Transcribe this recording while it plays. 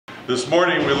This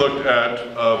morning we looked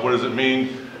at what does it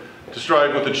mean to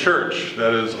strive with the church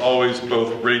that is always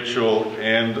both Rachel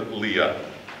and Leah.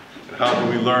 And how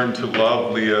do we learn to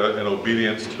love Leah in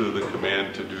obedience to the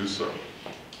command to do so?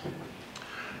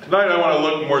 Tonight I want to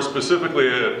look more specifically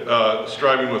at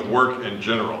striving with work in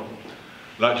general.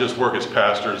 Not just work as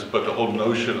pastors, but the whole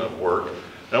notion of work.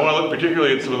 And I want to look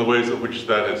particularly at some of the ways in which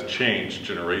that has changed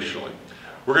generationally.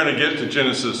 We're going to get to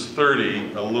Genesis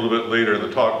 30 a little bit later in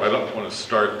the talk, but I don't want to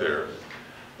start there.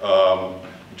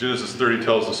 Genesis 30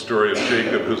 tells the story of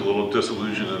Jacob, who's a little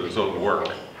disillusioned in his own work.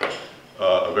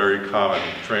 A very common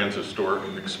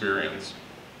transhistoric experience.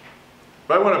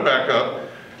 But I want to back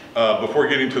up before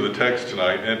getting to the text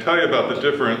tonight and tell you about the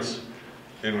difference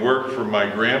in work for my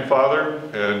grandfather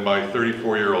and my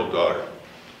 34-year-old daughter,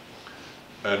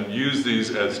 and use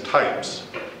these as types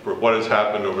for what has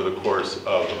happened over the course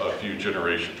of a few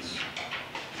generations.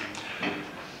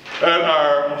 At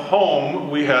our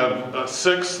home, we have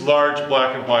 6 large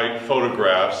black and white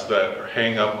photographs that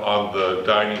hang up on the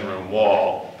dining room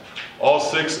wall. All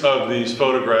 6 of these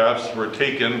photographs were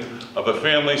taken of a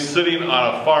family sitting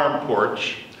on a farm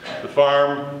porch. The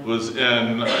farm was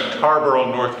in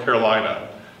Tarboro, North Carolina.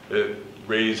 It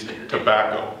raised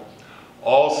tobacco.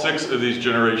 All 6 of these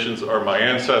generations are my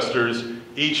ancestors.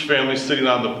 Each family sitting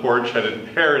on the porch had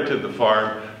inherited the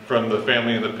farm from the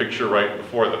family in the picture right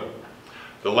before them.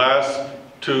 The last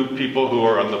 2 people who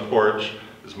are on the porch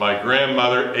is my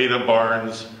grandmother, Ada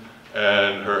Barnes,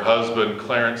 and her husband,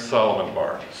 Clarence Solomon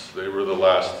Barnes. They were the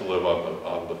last to live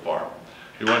on the farm.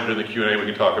 If you want during the Q&A, we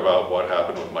can talk about what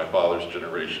happened with my father's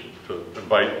generation to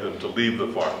invite them to leave the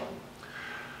farm.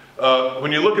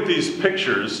 When you look at these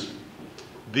pictures,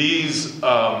 these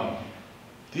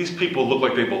people look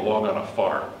like they belong on a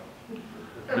farm.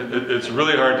 It's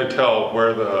really hard to tell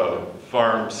where the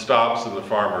farm stops and the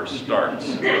farmer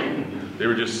starts. They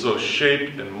were just so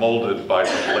shaped and molded by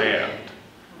the land.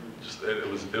 It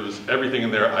was everything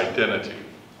in their identity.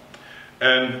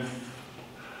 And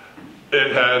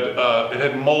it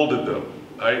had molded them.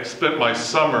 I spent my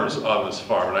summers on this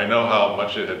farm, and I know how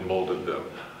much it had molded them.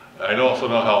 I also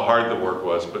know how hard the work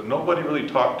was, but nobody really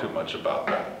talked too much about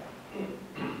that.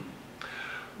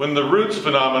 When the Roots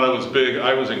phenomena was big,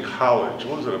 I was in college.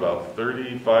 What was it, about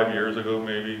 35 years ago,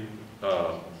 maybe?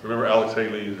 Remember Alex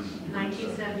Haley's?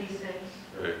 1976.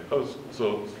 Okay. Oh,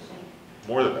 so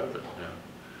more than that, then,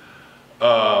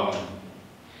 yeah.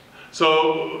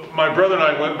 So my brother and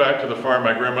I went back to the farm.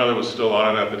 My grandmother was still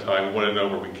on it at the time. We wanted to know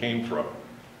where we came from.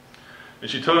 And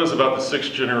she told us about the 6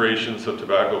 generations of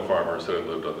tobacco farmers that had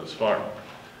lived on this farm.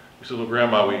 We said, well,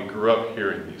 Grandma, we grew up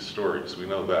hearing these stories. We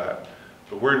know that.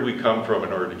 But where did we come from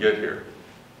in order to get here?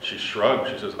 She shrugged.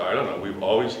 She says, I don't know. We've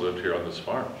always lived here on this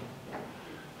farm.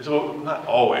 I said, well, not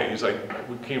always.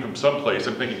 We came from someplace.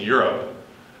 I'm thinking Europe.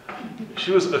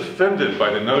 She was offended by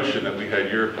the notion that we had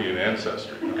European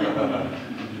ancestry.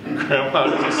 Grandma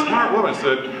was a smart woman,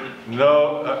 said,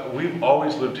 no, we've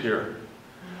always lived here.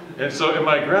 And so in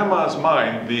my grandma's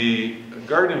mind, the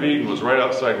Garden of Eden was right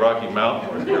outside Rocky Mount,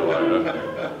 North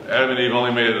Carolina. Adam and Eve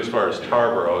only made it as far as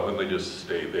Tarboro, and then they just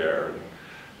stayed there.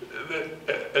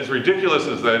 As ridiculous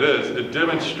as that is, it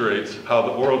demonstrates how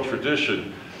the oral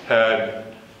tradition had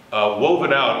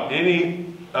woven out any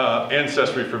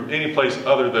ancestry from any place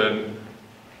other than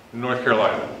North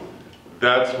Carolina.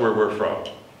 That's where we're from.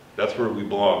 That's where we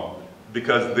belong,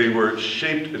 because they were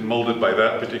shaped and molded by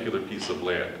that particular piece of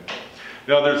land.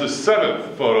 Now there's a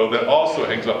 7th photo that also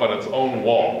hangs up on its own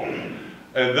wall.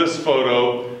 And this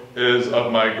photo is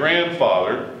of my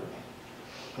grandfather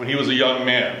when he was a young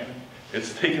man.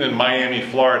 It's taken in Miami,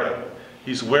 Florida.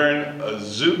 He's wearing a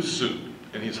zoot suit,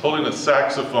 and he's holding a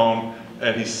saxophone,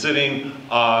 and he's sitting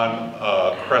on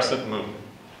a crescent moon.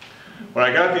 When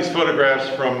I got these photographs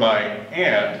from my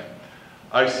aunt,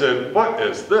 I said, what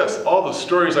is this? All the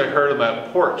stories I heard on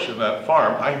that porch in that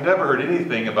farm, I never heard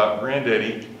anything about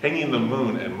Granddaddy hanging the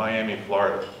moon in Miami,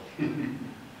 Florida.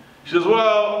 She says,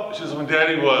 well, when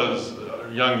Daddy was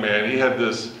a young man, he had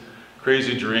this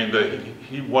crazy dream that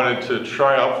he wanted to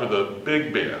try out for the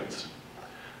big bands.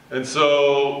 And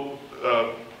so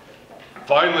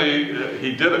finally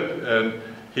he did it, and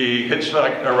he hitched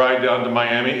a ride down to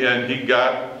Miami, and he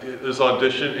got his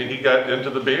audition, and he got into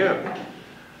the band.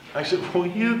 I said, well,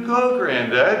 you go,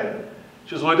 Granddad.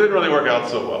 She says, well, it didn't really work out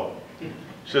so well.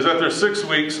 She says, after 6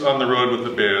 weeks on the road with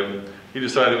the band, he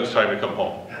decided it was time to come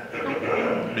home,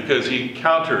 because he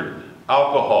encountered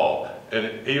alcohol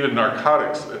and even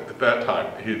narcotics at that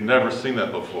time. He had never seen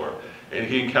that before. And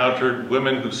he encountered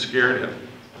women who scared him.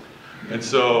 And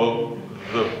so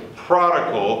the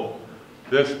prodigal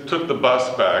just took the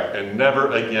bus back and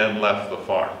never again left the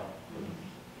farm.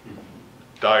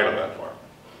 Died on that farm.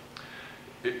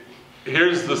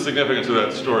 here's the significance of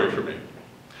that story for me.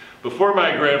 Before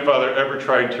my grandfather ever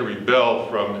tried to rebel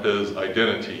from his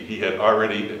identity, he had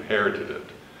already inherited it.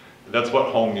 And that's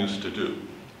what home used to do.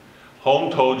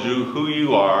 Home told you who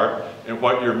you are and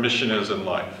what your mission is in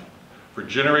life. For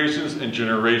generations and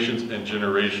generations and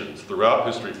generations throughout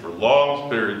history, for long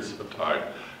periods of time,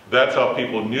 that's how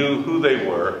people knew who they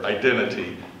were,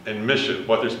 identity, and mission,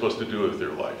 what they're supposed to do with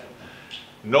their life.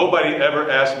 Nobody ever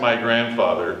asked my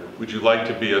grandfather, would you like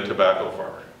to be a tobacco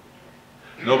farmer?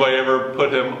 Nobody ever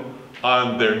put him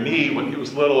on their knee when he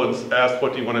was little and asked,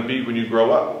 what do you want to be when you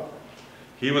grow up?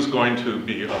 He was going to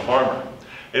be a farmer.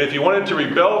 And if he wanted to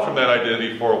rebel from that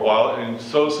identity for a while and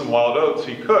sow some wild oats,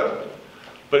 he could.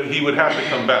 But he would have to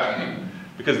come back,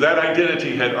 because that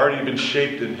identity had already been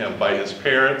shaped in him by his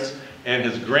parents and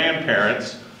his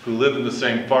grandparents who lived in the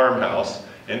same farmhouse,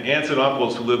 and aunts and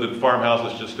uncles who lived in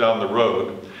farmhouses just down the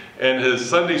road, and his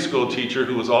Sunday school teacher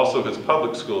who was also his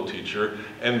public school teacher,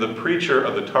 and the preacher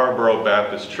of the Tarboro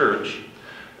Baptist Church,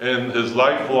 and his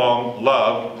lifelong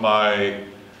love, my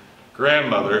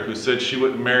grandmother, who said she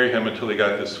wouldn't marry him until he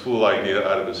got this fool idea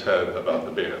out of his head about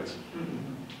the bands.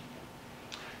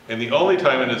 And the only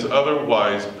time in his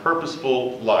otherwise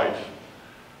purposeful life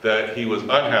that he was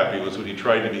unhappy was when he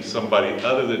tried to be somebody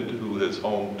other than who his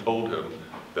home told him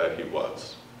that he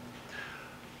was.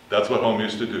 That's what home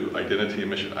used to do, identity and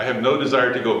mission. I have no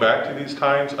desire to go back to these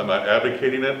times. I'm not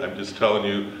advocating it. I'm just telling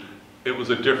you it was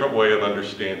a different way of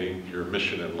understanding your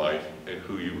mission in life and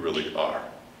who you really are.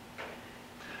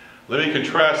 Let me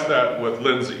contrast that with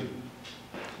Lindsay,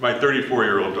 my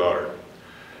 34-year-old daughter.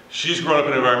 She's grown up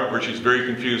in an environment where she's very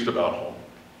confused about home.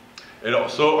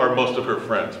 And so are most of her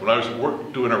friends. When I was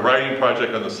doing a writing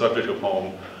project on the subject of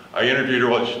home, I interviewed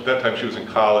her, at that time she was in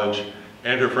college,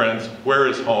 and her friends, where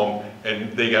is home?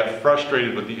 And they got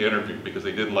frustrated with the interview because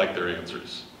they didn't like their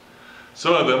answers.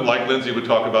 Some of them, like Lindsay, would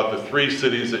talk about the 3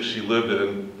 cities that she lived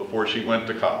in before she went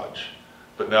to college.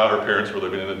 But now her parents were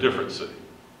living in a different city.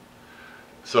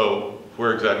 So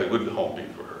where exactly would the home be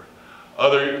for her?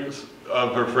 Others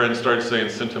of her friends started saying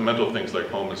sentimental things like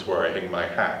home is where I hang my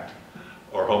hat,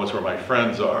 or home is where my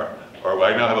friends are, or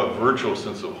I now have a virtual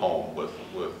sense of home with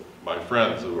my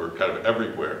friends who are kind of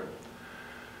everywhere.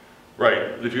 Right,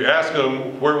 if you ask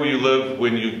them, where will you live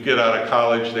when you get out of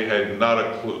college, they had not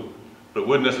a clue. But it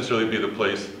wouldn't necessarily be the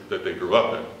place that they grew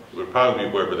up in. It would probably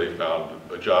be wherever they found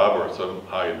a job or some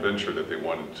high adventure that they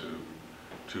wanted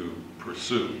to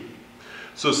pursue.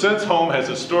 So since home has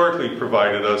historically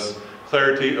provided us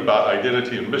clarity about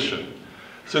identity and mission,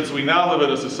 since we now live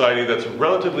in a society that's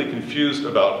relatively confused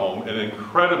about home and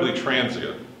incredibly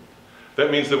transient, that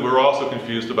means that we're also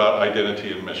confused about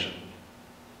identity and mission.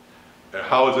 And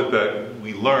how is it that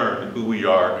we learn who we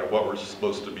are and what we're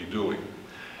supposed to be doing?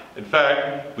 In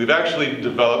fact, we've actually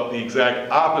developed the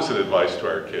exact opposite advice to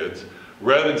our kids.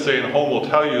 Rather than saying home will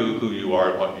tell you who you are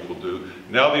and what you will do,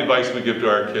 now the advice we give to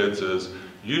our kids is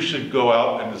you should go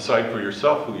out and decide for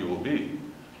yourself who you will be.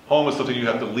 Home is something you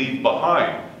have to leave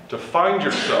behind to find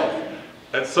yourself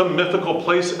at some mythical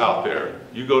place out there.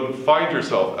 You go to find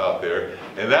yourself out there,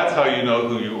 and that's how you know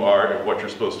who you are and what you're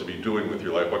supposed to be doing with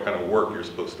your life, what kind of work you're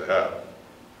supposed to have.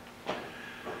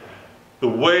 The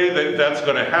way that that's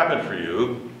going to happen for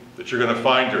you, that you're going to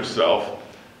find yourself,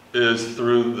 is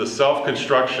through the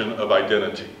self-construction of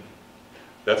identity.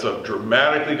 That's a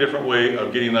dramatically different way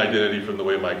of getting identity from the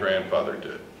way my grandfather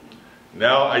did.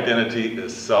 Now identity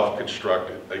is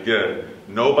self-constructed. Again,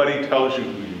 nobody tells you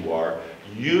who you are.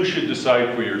 You should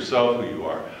decide for yourself who you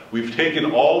are. We've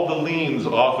taken all the liens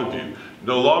off of you.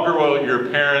 No longer will your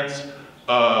parents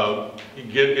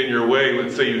get in your way and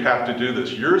say you have to do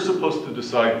this. You're supposed to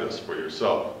decide this for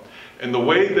yourself. And the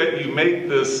way that you make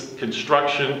this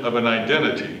construction of an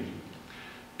identity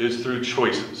is through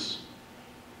choices.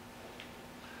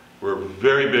 We're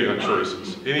very big on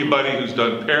choices. Anybody who's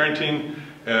done parenting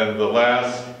and the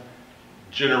last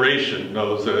generation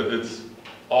knows that it's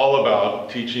all about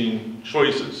teaching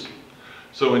choices.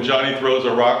 So when Johnny throws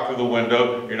a rock through the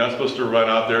window, you're not supposed to run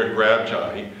out there and grab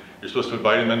Johnny. You're supposed to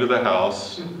invite him into the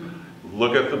house,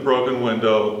 look at the broken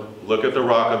window, look at the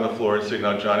rock on the floor and say,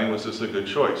 now Johnny, was this a good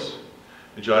choice?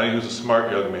 And Johnny, who's a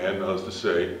smart young man, knows to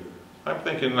say, I'm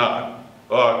thinking not.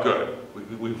 Oh, good.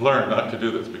 We've learned not to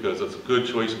do this because it's good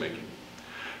choice making.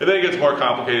 And then it gets more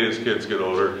complicated as kids get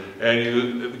older,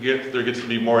 and there gets to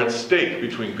be more at stake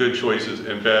between good choices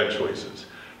and bad choices.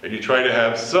 And you try to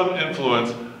have some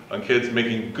influence on kids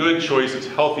making good choices,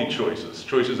 healthy choices,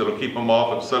 choices that will keep them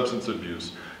off of substance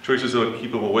abuse, choices that will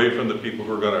keep them away from the people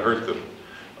who are going to hurt them.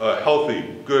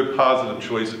 Healthy, good, positive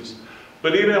choices.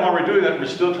 But even while we're doing that, we're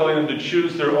still telling them to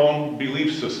choose their own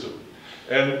belief system.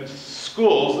 And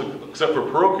schools, except for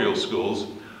parochial schools,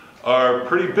 are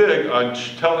pretty big on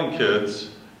telling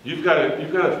kids, you've got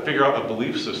to figure out a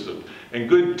belief system. And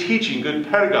good teaching, good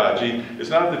pedagogy, is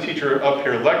not the teacher up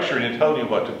here lecturing and telling you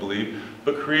what to believe,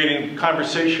 but creating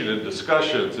conversation and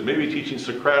discussions, and maybe teaching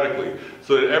Socratically,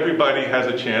 so that everybody has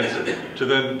a chance to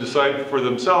then decide for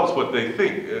themselves what they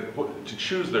think, to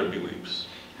choose their beliefs.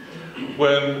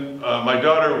 When my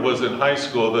daughter was in high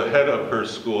school, the head of her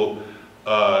school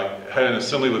had an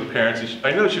assembly with parents.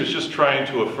 I know she was just trying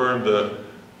to affirm the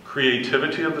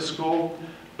creativity of the school,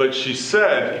 but she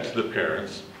said to the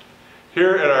parents,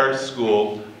 here at our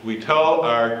school, we tell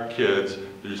our kids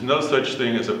there's no such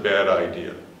thing as a bad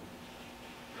idea.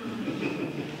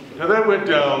 Now that went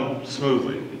down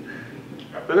smoothly,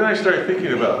 but then I started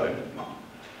thinking about it.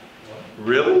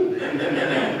 Really?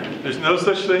 There's no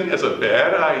such thing as a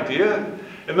bad idea?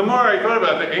 And the more I thought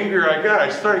about it, the angrier I got.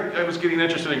 I was getting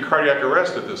interested in cardiac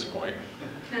arrest at this point.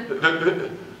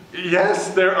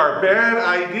 Yes, there are bad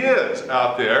ideas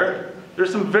out there.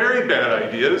 There's some very bad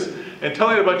ideas. And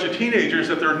telling a bunch of teenagers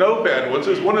that there are no bad ones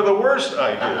is one of the worst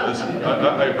ideas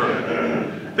I've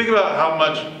heard. Think about how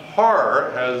much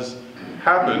horror has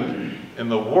happened in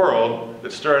the world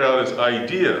that started out as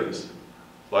ideas,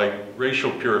 like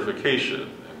racial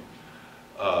purification,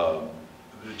 and,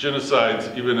 the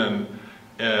genocides even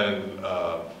in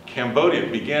Cambodia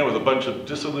began with a bunch of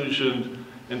disillusioned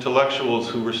intellectuals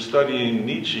who were studying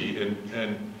Nietzsche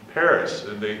in Paris,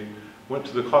 and they went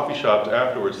to the coffee shops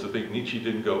afterwards to think Nietzsche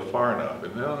didn't go far enough.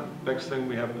 And now the next thing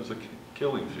we have is the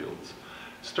killing fields.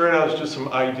 It started out as just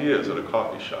some ideas at a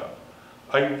coffee shop.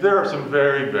 There are some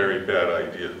very, very bad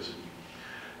ideas.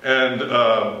 And,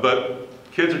 but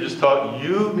kids are just taught,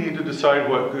 you need to decide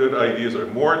what good ideas are,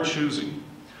 more choosing.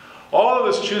 All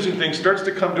of this choosing thing starts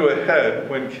to come to a head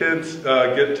when kids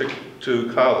get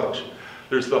to college.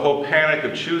 There's the whole panic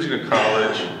of choosing a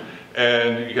college,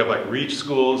 and you have like reach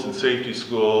schools and safety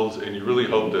schools, and you really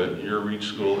hope that your reach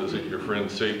school isn't your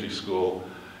friend's safety school.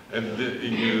 And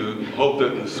you hope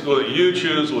that the school that you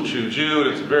choose will choose you, and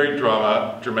it's very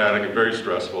dramatic and very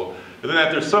stressful. And then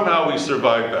after somehow we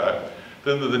survive that,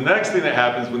 then the next thing that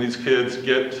happens when these kids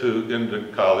get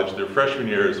into college, their freshman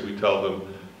year, is we tell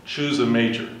them, choose a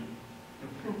major.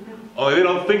 Only they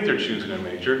don't think they're choosing a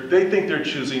major, they think they're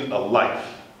choosing a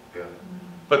life. Yeah.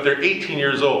 But they're 18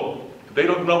 years old. They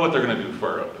don't know what they're going to do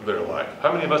for their life.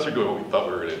 How many of us are doing what we thought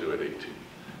we were going to do at 18?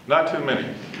 Not too many.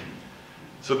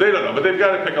 So they don't know, but they've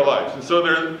got to pick a life. And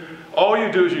so all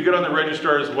you do is you get on the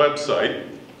registrar's website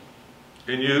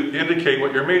and you indicate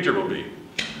what your major will be.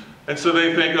 And so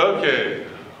they think, okay,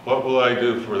 what will I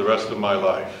do for the rest of my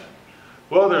life?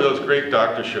 Well, there are those great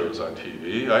doctor shows on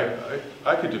TV.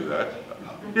 I could do that.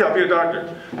 Yeah, I'll be a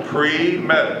doctor.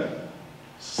 Pre-med.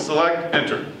 Select,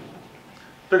 enter.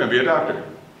 They're going to be a doctor.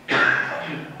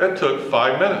 That took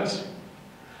 5 minutes.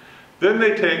 Then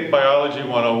they take Biology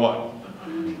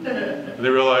 101. And they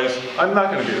realize, I'm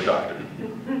not going to be a doctor.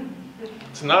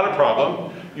 It's not a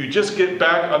problem. You just get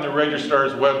back on the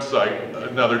registrar's website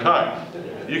another time.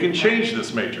 You can change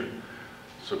this major.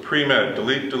 So pre-med,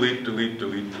 delete, delete, delete,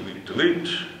 delete, delete, delete.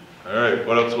 All right,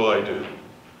 what else will I do?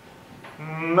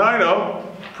 I know,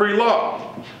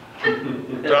 pre-law.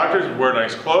 Doctors wear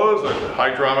nice clothes, like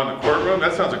high drama in the courtroom.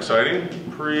 That sounds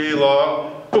exciting.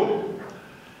 Pre-law, boom.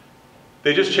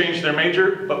 They just changed their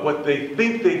major, but what they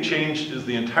think they changed is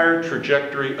the entire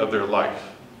trajectory of their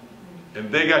life.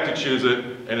 And they got to choose it,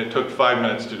 and it took 5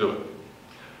 minutes to do it.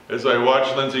 As I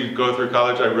watched Lindsay go through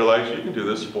college, I realized you can do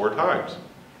this 4 times.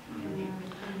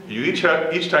 You each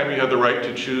time you have the right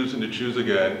to choose and to choose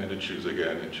again, and to choose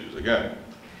again, and choose again.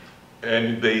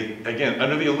 And they, again,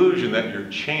 under the illusion that you're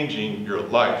changing your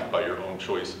life by your own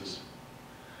choices.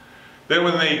 Then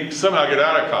when they somehow get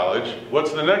out of college,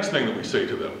 what's the next thing that we say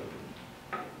to them?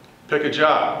 Pick a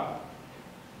job.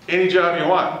 Any job you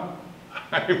want.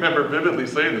 I remember vividly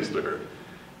saying this to her.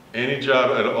 Any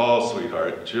job at all,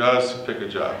 sweetheart. Just pick a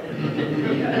job.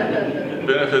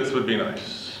 Benefits would be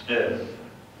nice. Yes.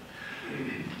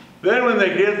 Then when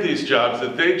they get these jobs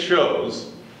that they chose,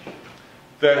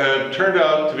 that have turned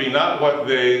out to be not what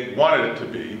they wanted it to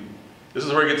be, this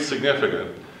is where it gets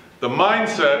significant. The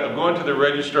mindset of going to the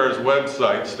registrar's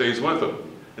website stays with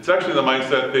them. It's actually the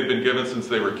mindset they've been given since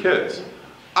they were kids.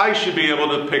 I should be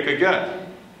able to pick again.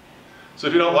 So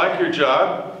if you don't like your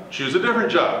job, choose a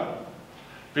different job.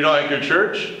 If you don't like your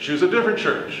church, choose a different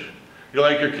church. You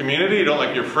don't like your community, you don't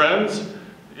like your friends,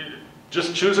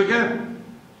 just choose again.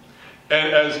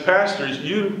 And as pastors,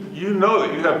 you know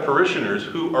that you have parishioners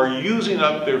who are using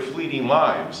up their fleeting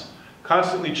lives,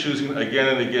 constantly choosing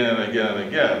again and again and again and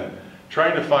again,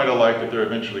 trying to find a life that they're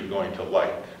eventually going to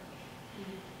like.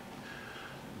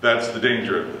 That's the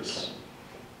danger of this.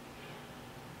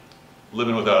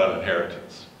 living without an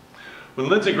inheritance. When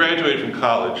Lindsay graduated from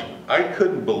college, I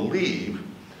couldn't believe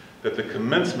that the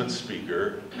commencement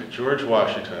speaker at George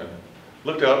Washington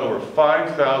looked out over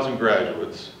 5,000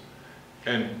 graduates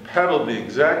and peddled the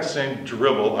exact same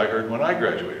dribble I heard when I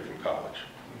graduated from college.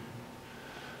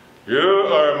 You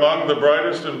are among the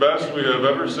brightest and best we have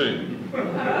ever seen.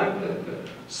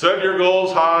 Set your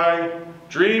goals high,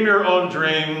 dream your own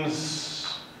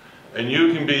dreams, and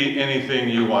you can be anything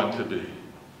you want to be.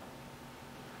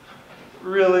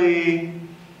 Really?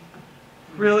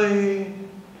 Really?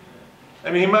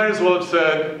 I mean, he might as well have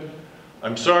said,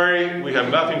 I'm sorry, we have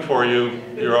nothing for you,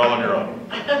 you're all on your own.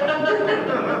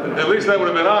 At least that would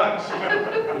have been honest.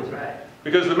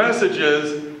 Because the message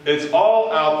is, it's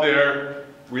all out there.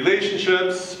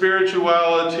 Relationships,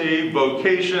 spirituality,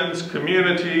 vocations,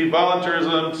 community,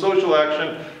 volunteerism, social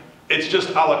action. It's just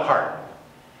a la carte.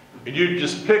 And you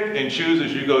just pick and choose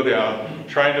as you go down,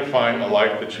 trying to find a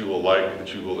life that you will like,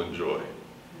 that you will enjoy.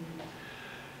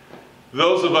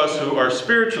 Those of us who are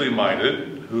spiritually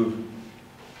minded, who've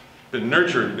been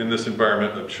nurtured in this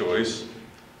environment of choice,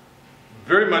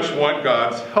 very much want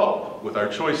God's help with our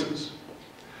choices.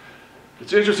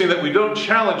 It's interesting that we don't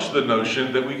challenge the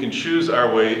notion that we can choose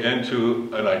our way into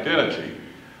an identity.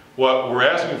 What we're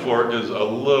asking for is a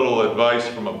little advice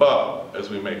from above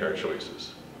as we make our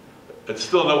choices. It's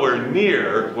still nowhere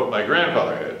near what my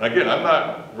grandfather had. And again, I'm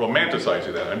not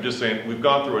romanticizing that. I'm just saying we've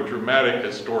gone through a dramatic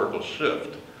historical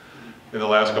shift in the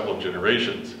last couple of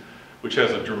generations, which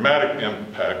has a dramatic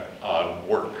impact on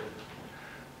work.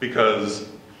 Because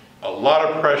a lot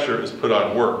of pressure is put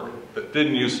on work that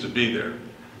didn't used to be there.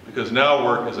 Because now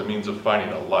work is a means of finding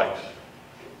a life,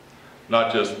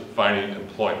 not just finding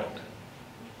employment.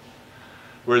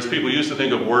 Whereas people used to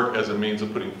think of work as a means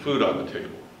of putting food on the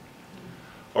table.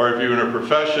 Or if you were in a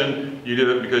profession, you did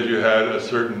it because you had a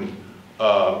certain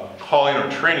calling or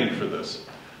training for this.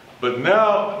 But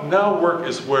now work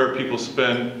is where people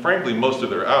spend, frankly, most of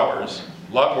their hours,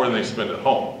 a lot more than they spend at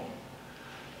home,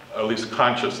 at least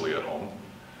consciously at home.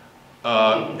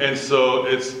 And so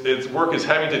it's work is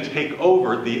having to take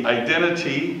over the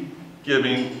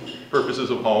identity-giving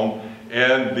purposes of home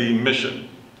and the mission.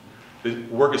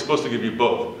 Work is supposed to give you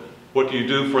both. What do you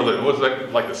do for a living? What's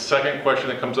that, like the second question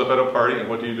that comes up at a party? And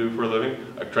what do you do for a living?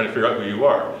 I'm trying to figure out who you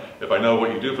are. If I know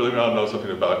what you do for a living, I'll know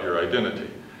something about your identity.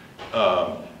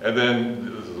 And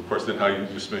then, this is of course then how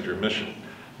you spend your mission.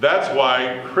 That's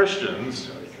why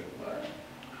Christians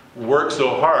work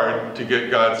so hard to get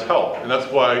God's help. And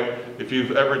that's why if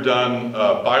you've ever done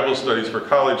Bible studies for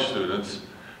college students,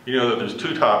 you know that there's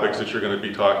two topics that you're going to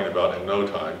be talking about in no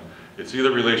time. It's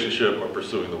either relationship or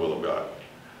pursuing the will of God.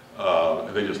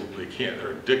 And they can't,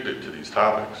 they're addicted to these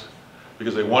topics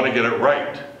because they want to get it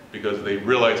right, because they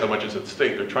realize how much is at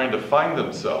stake. They're trying to find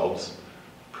themselves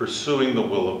pursuing the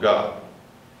will of God.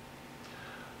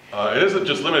 It isn't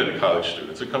just limited to college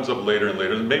students. It comes up later and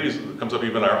later, and maybe it comes up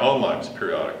even in our own lives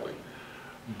periodically.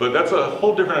 But that's a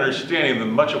whole different understanding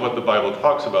than much of what the Bible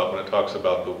talks about when it talks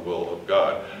about the will of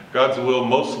God. God's will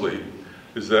mostly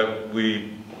is that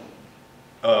we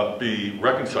be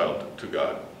reconciled to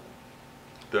God,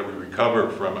 that we recover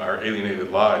from our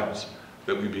alienated lives,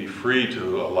 that we be free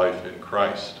to a life in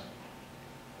Christ.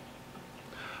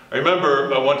 I remember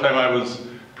one time I was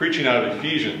preaching out of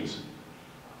Ephesians,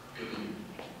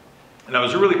 and I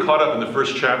was really caught up in the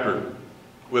first chapter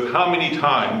with how many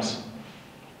times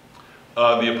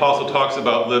the apostle talks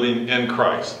about living in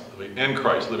Christ, living in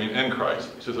Christ, living in Christ.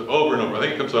 He says it over and over. I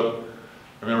think it comes up,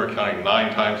 I remember counting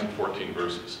 9 times in 14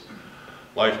 verses.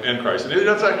 Life in Christ. And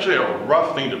that's actually a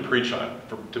rough thing to preach on,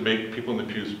 to make people in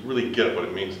the pews really get what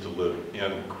it means to live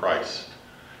in Christ.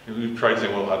 And we've tried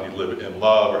saying, well, how do you live in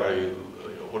love, or how do you,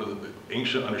 what is the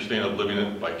ancient understanding of living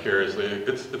in vicariously?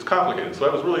 It's complicated. So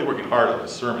I was really working hard on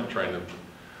this sermon, trying to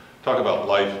talk about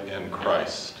life in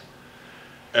Christ.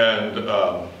 And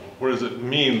what does it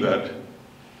mean that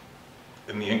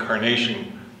in the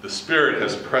incarnation, the Spirit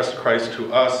has pressed Christ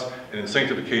to us, and in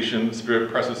sanctification, the Spirit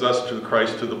presses us to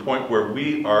Christ to the point where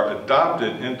we are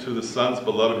adopted into the Son's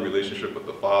beloved relationship with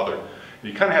the Father.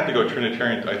 And you kind of have to go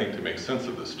Trinitarian, I think, to make sense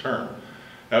of this term.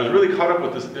 And I was really caught up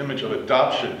with this image of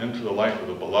adoption into the life of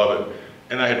the beloved,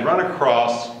 and I had run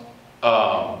across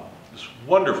this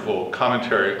wonderful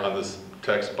commentary on this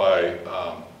text by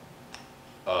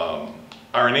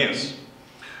Irenaeus,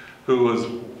 who was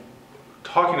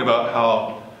talking about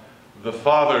how the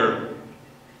Father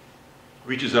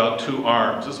reaches out 2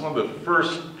 arms. This is one of the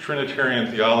first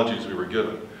Trinitarian theologies we were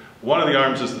given. One of the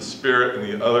arms is the Spirit, and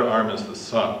the other arm is the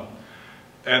Son.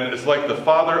 And it's like the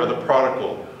father of the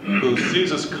prodigal who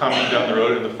sees us coming down the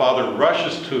road, and the Father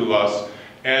rushes to us,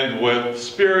 and with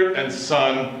Spirit and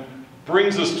Son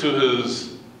brings us to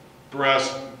his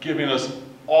breast, giving us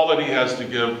all that he has to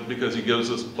give because he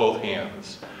gives us both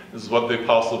hands. This is what the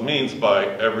apostle means by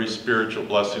every spiritual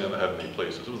blessing in the heavenly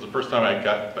places. It was the first time I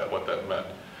got that, what that meant.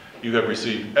 You have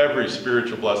received every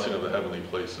spiritual blessing of the heavenly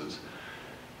places.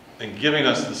 In giving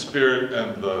us the Spirit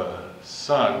and the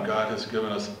Son, God has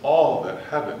given us all that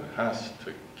heaven has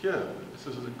to give. This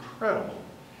is an incredible,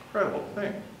 incredible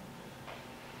thing.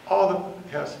 All that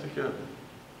he has to give.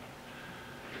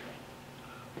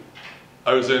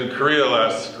 I was in Korea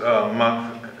last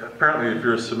month. Apparently, if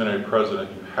you're a seminary president,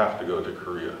 you have to go to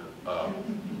Korea.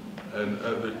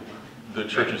 The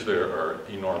churches there are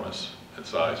enormous in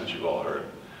size, as you've all heard.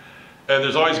 And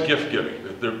there's always gift giving.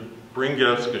 They bring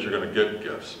gifts because you're going to get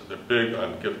gifts. They're big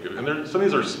on gift giving. And some of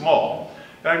these are small.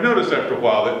 And I've noticed after a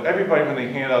while that everybody, when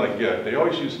they hand out a gift, they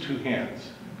always use two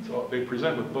hands. So they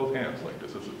present with both hands like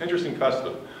this. It's an interesting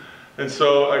custom. And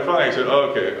so I finally said, oh,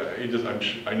 okay,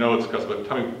 I know it's a custom, but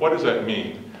tell me, what does that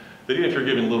mean? That even if you're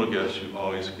giving little gifts, you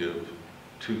always give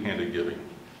two-handed giving.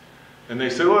 And they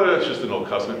said, well, that's just an old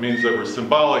custom. It means that we're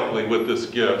symbolically, with this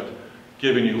gift,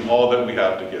 giving you all that we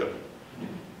have to give.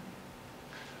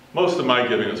 Most of my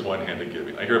giving is one-handed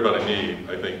giving. I hear about a need.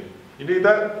 I think, you need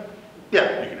that?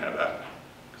 Yeah, you can have that,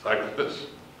 because I got this.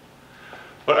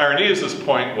 But Irenaeus'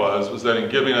 point was that in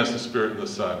giving us the Spirit and the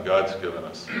Son, God's given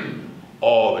us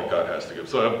all that God has to give.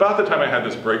 So about the time I had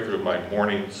this breakthrough in my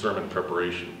morning sermon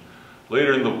preparation,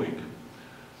 later in the week,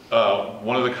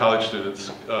 one of the college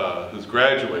students who's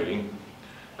graduating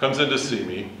comes in to see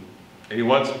me, and he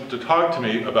wants to talk to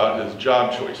me about his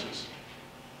job choices.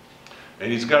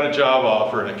 And he's got a job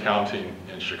offer in accounting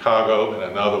in Chicago and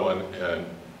another one in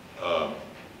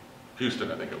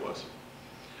Houston, I think it was.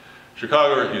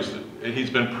 Chicago or Houston. And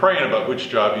he's been praying about which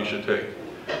job he should take.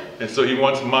 And so he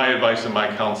wants my advice and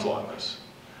my counsel on this.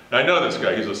 And I know this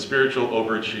guy. He's a spiritual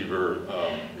overachiever.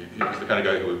 He's the kind of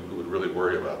guy who would really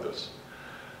worry about this.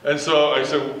 And so I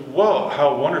said, well,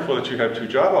 how wonderful that you have two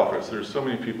job offers. There's so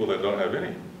many people that don't have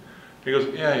any. He goes,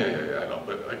 yeah, I know,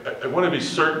 but I want to be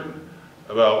certain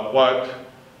about what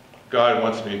God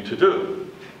wants me to do.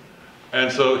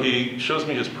 And so he shows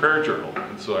me his prayer journal.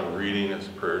 And so I'm reading his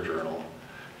prayer journal.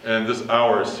 And this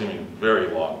hour is seeming very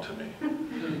long to me.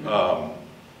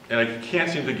 And I can't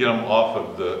seem to get him off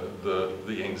of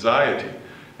the anxiety.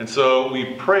 And so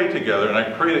we prayed together, and I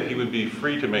prayed that he would be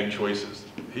free to make choices.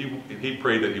 He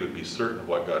prayed that he would be certain of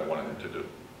what God wanted him to do.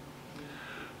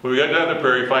 When we got down to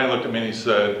prayer, he finally looked at me and he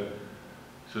says,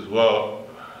 well,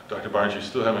 Dr. Barnes, you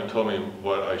still haven't told me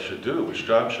what I should do. Which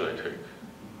job should I take?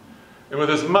 And with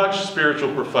as much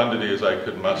spiritual profundity as I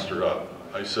could muster up,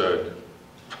 I said,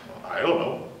 I don't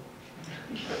know.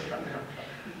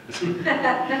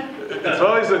 It's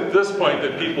always at this point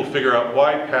that people figure out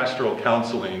why pastoral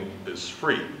counseling is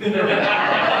free.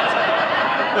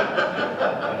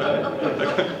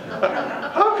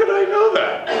 How could I know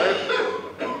that?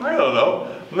 I don't know.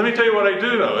 Let me tell you what I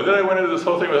do know. And then I went into this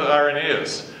whole thing with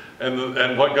Irenaeus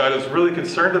and what God is really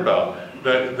concerned about.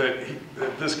 That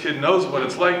this kid knows what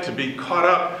it's like to be caught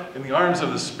up in the arms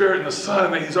of the Spirit and the Son,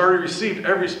 and that he's already received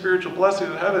every spiritual blessing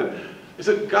in heaven. He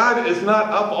said, God is not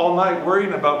up all night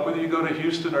worrying about whether you go to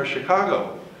Houston or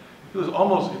Chicago. He was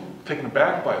almost taken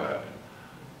aback by that.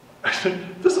 I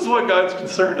said, this is what God's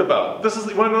concerned about.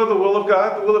 You want to know the will of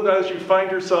God? The will of God is you find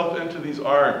yourself into these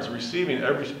arms, receiving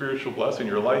every spiritual blessing,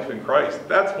 your life in Christ.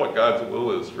 That's what God's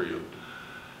will is for you.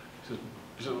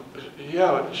 He said,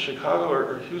 yeah, Chicago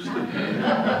or Houston.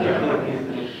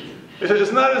 He said,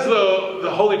 it's not as though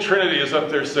the Holy Trinity is up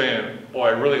there saying, boy,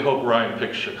 I really hope Ryan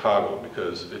picks Chicago,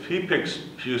 because if he picks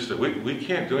Houston, we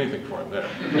can't do anything for him there.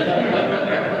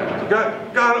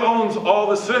 God owns all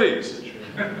the cities.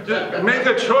 Just make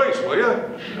a choice, will you?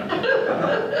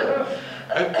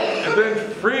 And then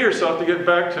free yourself to get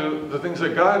back to the things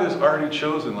that God has already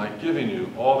chosen, like giving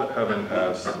you all that heaven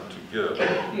has to give.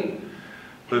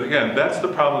 But again, that's the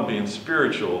problem of being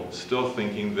spiritual, still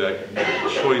thinking that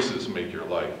your choices make your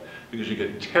life. Because you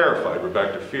get terrified, we're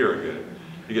back to fear again.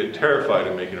 You get terrified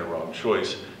of making a wrong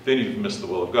choice, then you've missed the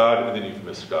will of God, and then you've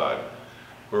missed God.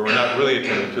 Where we're not really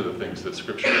attending to the things that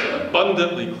Scripture is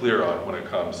abundantly clear on when it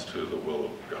comes to the will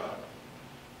of God.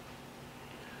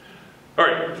 All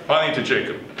right, finally to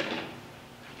Jacob.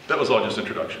 That was all just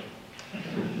introduction.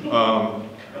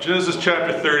 Genesis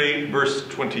chapter 30, verse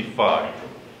 25.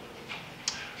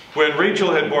 When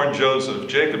Rachel had borne Joseph,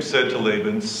 Jacob said to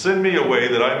Laban, send me away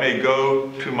that I may go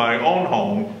to my own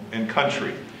home and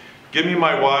country. Give me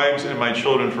my wives and my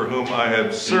children for whom I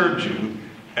have served you,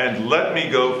 and let me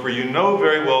go, for you know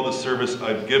very well the service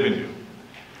I've given you.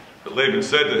 But Laban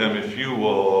said to him, if you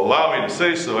will allow me to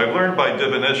say so, I've learned by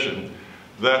divination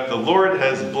that the Lord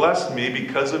has blessed me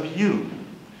because of you.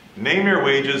 Name your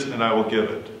wages, and I will give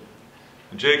it.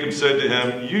 And Jacob said to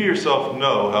him, you yourself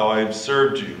know how I have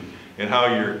served you, and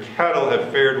how your cattle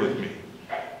have fared with me.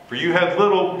 For you had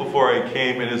little before I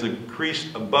came, and has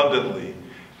increased abundantly,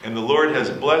 and the Lord has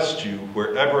blessed you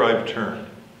wherever I've turned.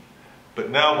 But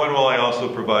now when will I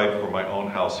also provide for my own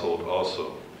household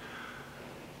also?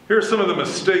 Here are some of the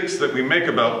mistakes that we make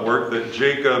about work that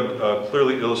Jacob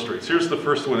clearly illustrates. Here's the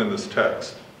first one in this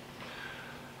text.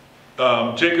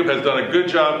 Jacob has done a good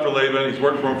job for Laban. He's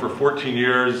worked for him for 14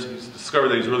 years. He's discovered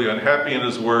that he's really unhappy in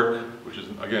his work, which is,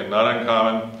 again, not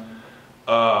uncommon.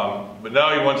 But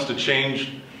now he wants to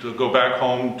change, to go back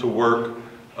home to work.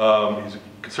 He's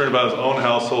concerned about his own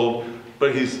household.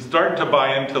 But he's starting to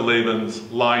buy into Laban's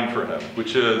line for him,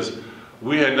 which is,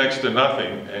 we had next to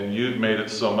nothing, and you've made it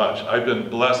so much. I've been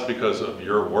blessed because of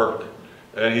your work.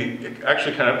 And he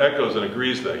actually kind of echoes and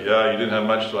agrees that, yeah, you didn't have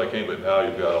much till I came, but now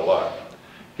you've got a lot.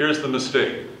 Here's the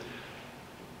mistake.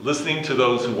 Listening to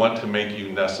those who want to make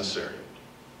you necessary.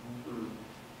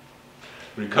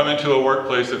 When you come into a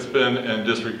workplace that's been in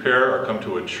disrepair, or come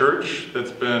to a church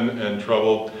that's been in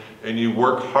trouble, and you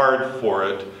work hard for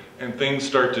it, and things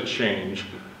start to change,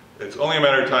 it's only a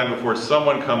matter of time before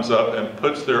someone comes up and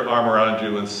puts their arm around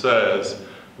you and says,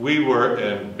 we were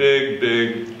in big,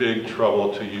 big, big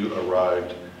trouble till you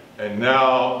arrived, and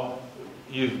now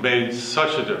you've made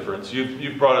such a difference.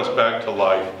 You've brought us back to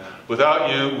life. Without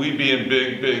you, we'd be in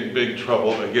big, big, big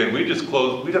trouble again. We'd have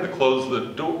to close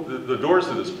the doors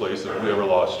to this place if we ever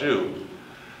lost you.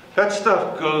 That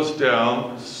stuff goes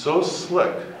down so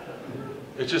slick.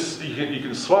 It's just, you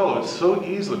can swallow it so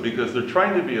easily because they're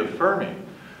trying to be affirming.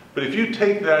 But if you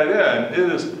take that in,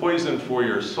 it is poison for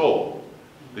your soul,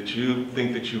 that you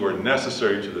think that you are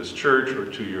necessary to this church or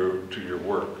to your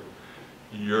work.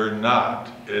 You're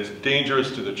not. It's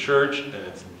dangerous to the church, and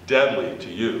it's deadly to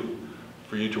you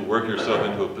for you to work yourself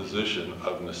into a position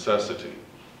of necessity.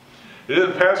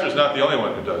 The pastor's not the only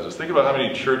one who does this. Think about how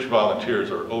many church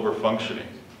volunteers are over-functioning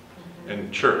in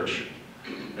church.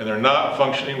 And they're not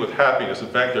functioning with happiness. In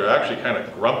fact, they're actually kind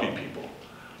of grumpy people.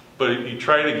 But you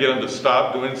try to get them to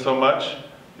stop doing so much,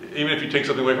 even if you take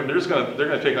something away from them, they're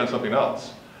going to take on something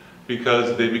else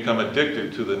because they become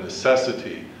addicted to the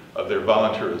necessity of their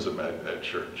volunteerism at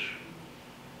church.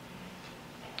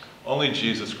 Only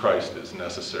Jesus Christ is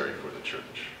necessary for the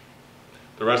church.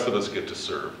 The rest of us get to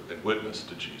serve and witness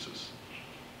to Jesus.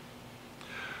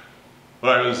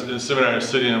 When I was in seminary, I was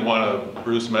sitting in one of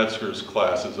Bruce Metzger's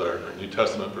classes, our New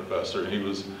Testament professor, and he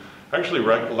was actually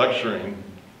lecturing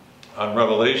on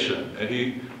Revelation, and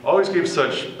he always gave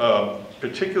such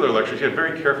particular lectures. He had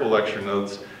very careful lecture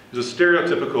notes. He's a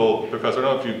stereotypical professor. I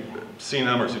don't know if you've seen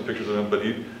him or seen pictures of him, but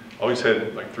he always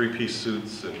had like three-piece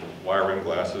suits and wire-rimmed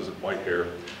glasses and white hair.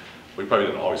 Well, he probably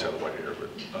didn't always have the white hair, but...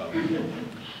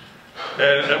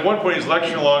 And at one point he's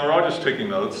lecturing along, we're all just taking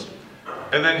notes,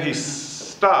 and then he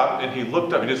stopped and he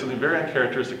looked up. He did something very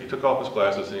uncharacteristic. He took off his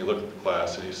glasses and he looked at the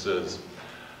class and he says,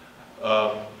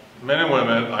 men and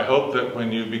women, I hope that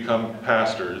when you become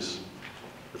pastors,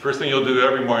 the first thing you'll do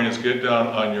every morning is get down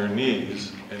on your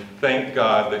knees and thank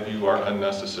God that you are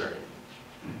unnecessary.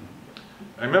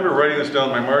 I remember writing this down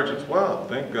in my margins. Wow,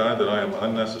 thank God that I am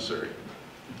unnecessary.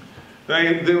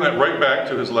 Then he went right back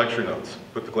to his lecture notes,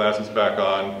 put the glasses back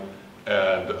on,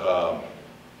 and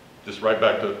just right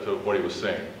back to what he was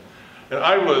saying. And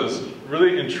I was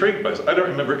really intrigued by this. I don't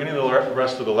remember any of the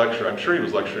rest of the lecture. I'm sure he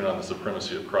was lecturing on the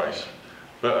supremacy of Christ.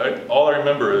 But all I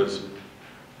remember is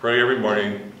pray every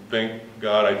morning, thank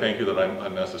God, I thank you that I'm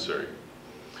unnecessary.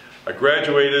 I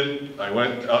graduated, I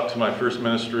went out to my first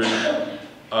ministry.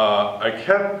 I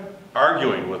kept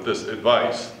arguing with this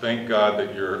advice, thank God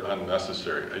that you're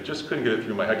unnecessary. I just couldn't get it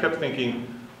through my head. I kept thinking,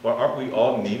 well, aren't we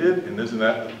all needed? And isn't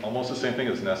that almost the same thing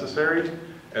as necessary?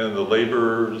 And the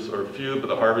laborers are few, but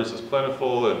the harvest is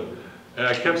plentiful. And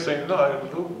I kept saying,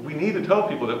 no, we need to tell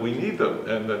people that we need them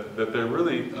and that they're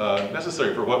really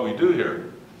necessary for what we do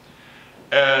here.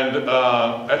 And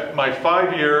at my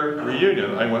 5-year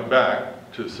reunion, I went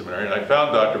back to the seminary and I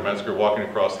found Dr. Metzger walking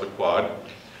across the quad.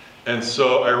 And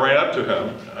so I ran up to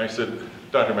him and I said,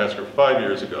 Dr. Metzger, 5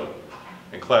 years ago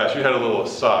in class, you had a little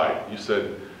aside. You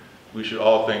said, we should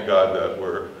all thank God that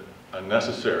we're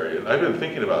unnecessary. And I've been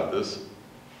thinking about this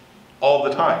all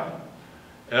the time.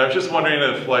 And I was just wondering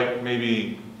if, like,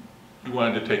 maybe you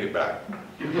wanted to take it back.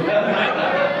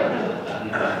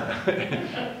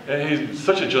 And he's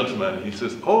such a gentleman. He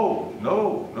says, oh,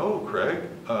 no, Craig,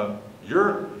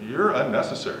 you're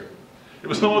unnecessary. It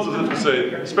was almost as if to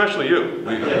say, especially you.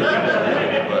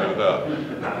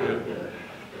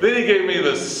 Then he gave me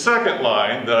the second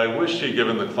line that I wished he'd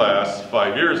given the class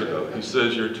 5 years ago. He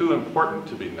says, "You're too important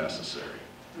to be necessary.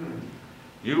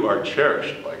 You are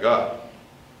cherished by God.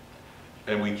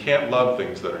 And we can't love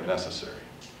things that are necessary."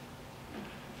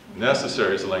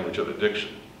 Necessary is the language of addiction.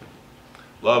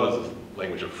 Love is the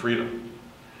language of freedom.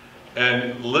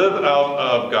 And live out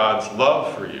of God's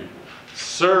love for you.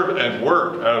 Serve and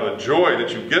work out of the joy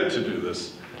that you get to do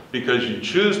this because you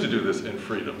choose to do this in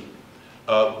freedom.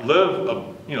 Live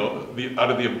out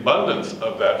of the abundance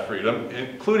of that freedom,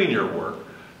 including your work,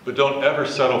 but don't ever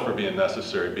settle for being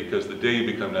necessary, because the day you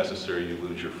become necessary, you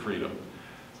lose your freedom.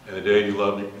 And the day you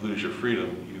lose your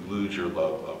freedom, you lose your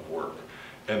love of work.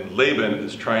 And Laban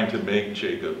is trying to make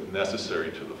Jacob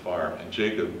necessary to the farm, and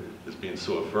Jacob is being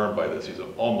so affirmed by this, he's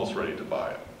almost ready to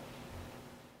buy it.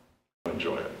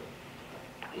 Enjoy it.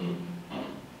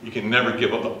 You can never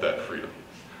give up that freedom.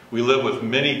 We live with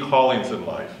many callings in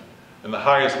life, and the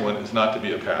highest one is not to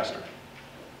be a pastor.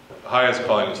 The highest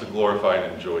calling is to glorify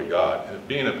and enjoy God. And if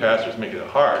being a pastor is making it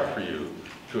hard for you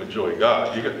to enjoy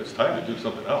God, it's time to do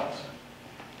something else.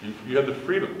 You have the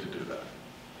freedom to do that.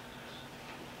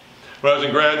 When I was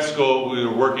in grad school, we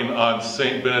were working on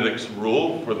St. Benedict's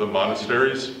rule for the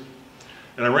monasteries.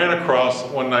 And I ran across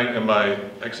one night in my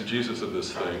exegesis of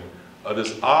this thing,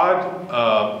 this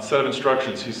odd set of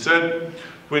instructions. He said,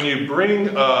 when you bring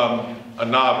a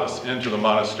novice into the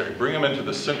monastery, bring him into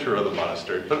the center of the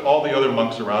monastery, put all the other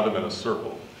monks around him in a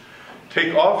circle.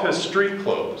 Take off his street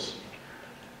clothes,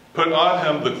 put on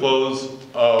him the clothes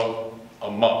of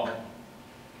a monk.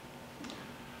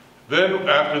 Then,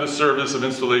 after the service of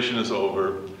installation is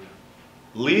over,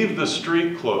 leave the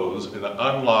street clothes in an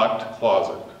unlocked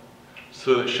closet,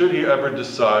 so that should he ever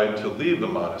decide to leave the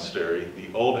monastery, the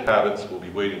old habits will be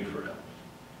waiting for him.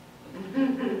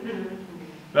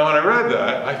 Now, when I read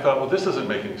that, I thought, well, this doesn't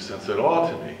make any sense at all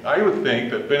to me. I would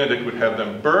think that Benedict would have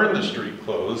them burn the street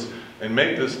clothes and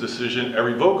make this decision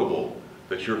irrevocable,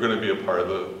 that you're going to be a part of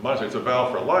the monastery. It's a vow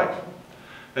for life.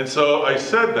 And so I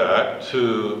said that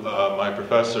to my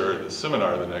professor at the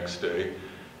seminar the next day.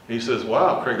 He says,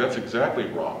 "Wow, Craig, that's exactly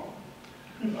wrong."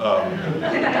 He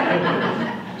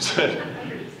said,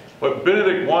 what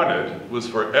Benedict wanted was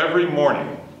for every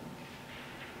morning,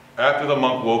 after the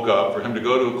monk woke up, for him to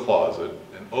go to a closet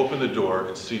and open the door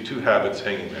and see two habits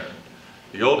hanging there.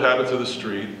 The old habits of the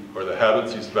street, or the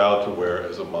habits he's vowed to wear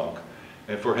as a monk.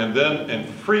 And for him then, in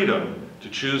freedom, to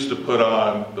choose to put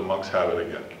on the monk's habit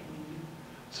again.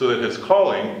 So that his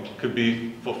calling could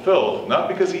be fulfilled, not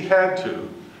because he had to,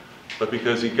 but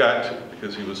because he got to,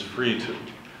 because he was free to.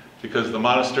 Because the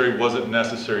monastery wasn't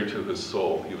necessary to his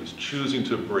soul. He was choosing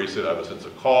to embrace it out of a sense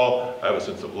of call, out of a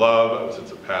sense of love, out of a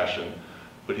sense of passion,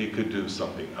 but he could do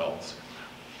something else.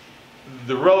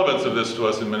 The relevance of this to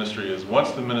us in ministry is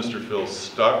once the minister feels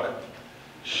stuck,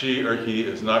 she or he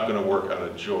is not going to work out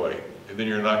of joy, and then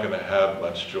you're not going to have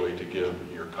much joy to give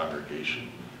your congregation.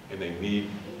 And they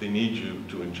need you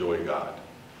to enjoy God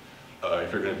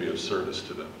if you're going to be of service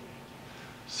to them.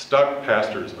 Stuck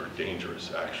pastors are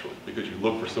dangerous, actually, because you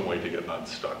look for some way to get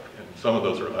unstuck. And some of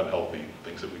those are unhealthy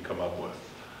things that we come up with.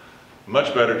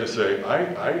 Much better to say,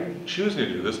 I choose to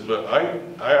do this, but I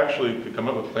actually could come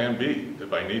up with plan B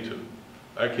if I need to.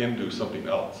 I can do something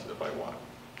else if I want.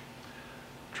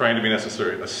 Trying to be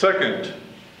necessary. A second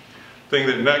thing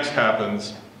that next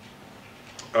happens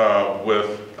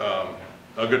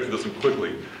I'll get to this one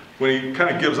quickly. When he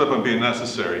kind of gives up on being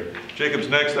necessary, Jacob's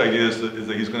next idea is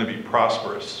that he's going to be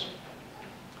prosperous.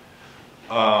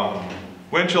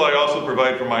 When shall I also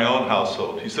provide for my own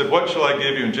household? He said, what shall I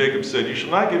give you? And Jacob said, you shall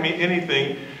not give me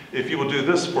anything if you will do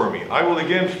this for me. I will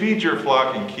again feed your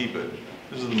flock and keep it.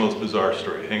 This is the most bizarre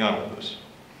story. Hang on with this.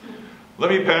 Let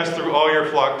me pass through all your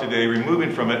flock today,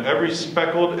 removing from it every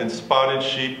speckled and spotted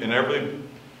sheep and every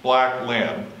black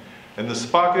lamb, and the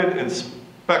spotted and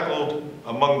speckled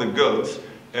among the goats,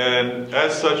 and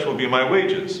as such will be my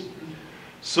wages.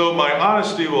 So my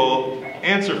honesty will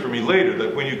answer for me later,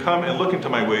 that when you come and look into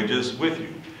my wages with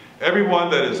you, everyone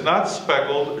that is not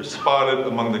speckled or spotted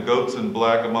among the goats and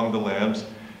black among the lambs,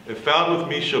 if found with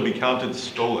me, shall be counted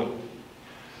stolen.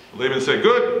 Laban said,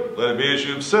 good, let it be as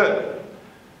you have said.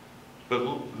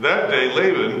 But that day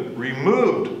Laban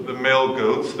removed the male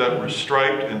goats that were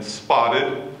striped and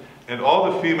spotted, and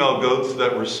all the female goats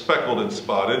that were speckled and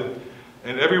spotted,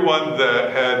 and every one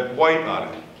that had white on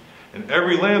it, and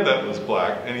every lamb that was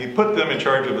black, and he put them in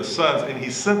charge of his sons, and he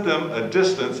sent them a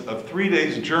distance of 3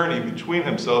 days' journey between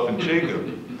himself and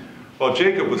Jacob, while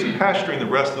Jacob was pasturing the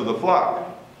rest of the flock.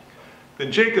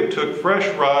 Then Jacob took fresh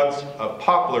rods of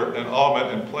poplar and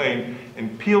almond and plane,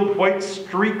 and peeled white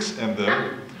streaks in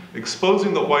them,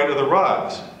 exposing the white of the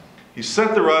rods. He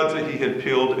set the rods that he had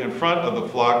peeled in front of the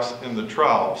flocks in the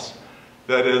troughs,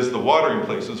 that is, the watering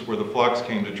places where the flocks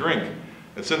came to drink.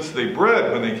 And since they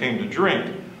bred when they came to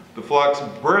drink, the flocks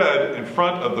bred in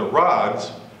front of the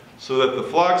rods, so that the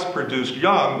flocks produced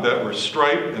young that were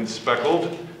striped and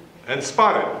speckled and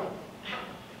spotted.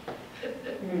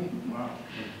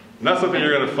 Not something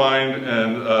you're going to find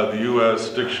in the U.S.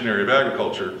 Dictionary of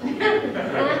Agriculture.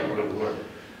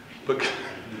 But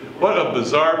what a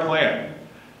bizarre plan.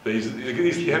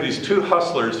 You have these two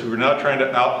hustlers who are now trying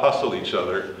to out-hustle each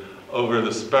other over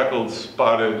the speckled,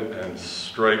 spotted, and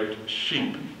striped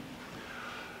sheep.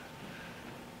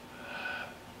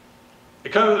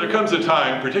 There comes a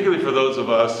time, particularly for those of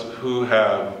us who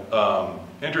have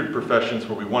entered professions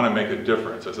where we want to make a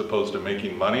difference as opposed to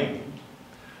making money,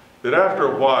 that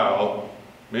after a while,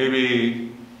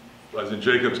 maybe, as in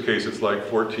Jacob's case, it's like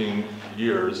 14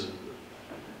 years,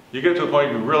 you get to the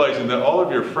point of realizing that all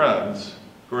of your friends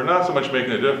who are not so much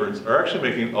making a difference are actually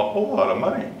making a whole lot of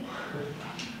money.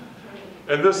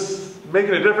 And this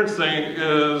making a difference thing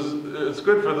is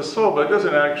good for the soul, but it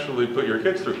doesn't actually put your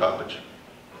kids through college.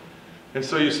 And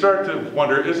so you start to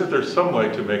wonder, isn't there some way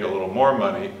to make a little more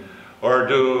money, or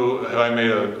have I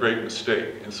made a great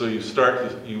mistake? And so you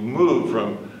move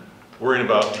from worrying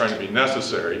about trying to be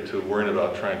necessary to worrying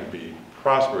about trying to be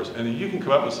prosperous. And you can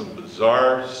come up with some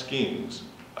bizarre schemes.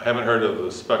 I haven't heard of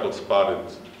the speckled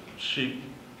spotted sheep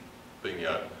thing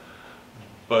yet,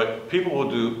 but people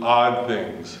will do odd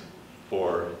things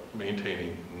for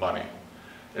maintaining money.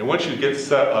 And once you get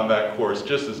set on that course,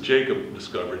 just as Jacob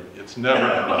discovered, it's never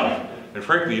enough. And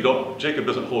frankly, Jacob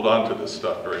doesn't hold on to this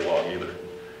stuff very long either.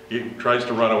 He tries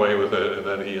to run away with it, and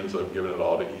then he ends up giving it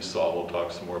all to Esau. We'll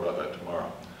talk some more about that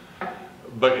tomorrow.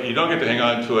 But you don't get to hang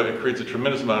on to it. It creates a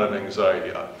tremendous amount of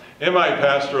anxiety. In my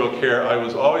pastoral care, I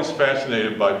was always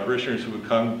fascinated by parishioners who would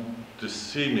come to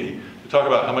see me to talk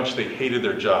about how much they hated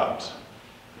their jobs.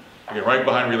 Again, right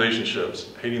behind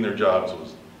relationships, hating their jobs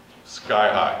was sky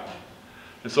high.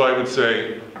 And so I would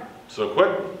say, so quit?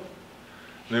 And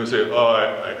they would say, oh,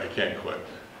 I can't quit.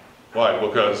 Why?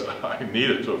 Because I need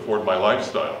it to afford my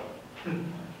lifestyle.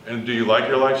 And do you like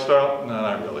your lifestyle? No,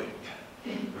 not really.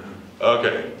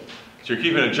 Okay. So you're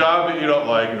keeping a job that you don't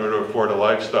like in order to afford a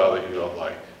lifestyle that you don't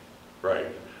like. Right.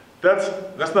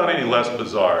 That's not any less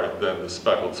bizarre than the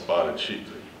speckled spotted sheep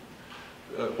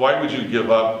thing. Why would you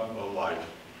give up a life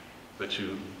that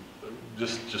you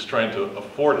just trying to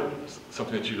afford it,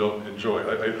 something that you don't enjoy?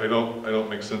 I don't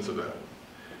make sense of that.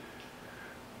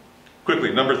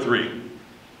 Quickly, number 3.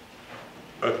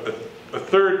 A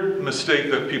third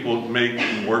mistake that people make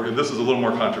in work, and this is a little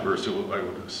more controversial, I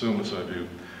would assume with some of you,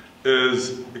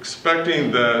 is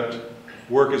expecting that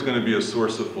work is going to be a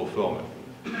source of fulfillment.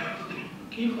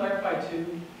 Can you clarify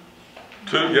two?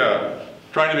 Yeah,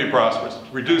 trying to be prosperous,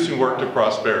 reducing work to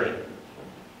prosperity.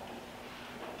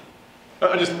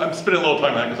 I'm spending a little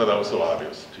time on that because I thought it was so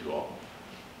obvious to you all.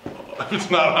 If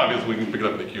it's not obvious, we can pick it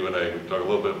up in the Q&A. We can talk a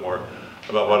little bit more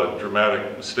about what a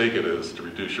dramatic mistake it is to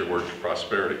reduce your work to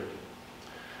prosperity.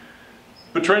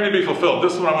 But trying to be fulfilled,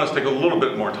 this is what I want to take a little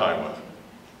bit more time with.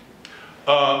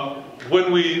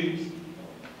 When we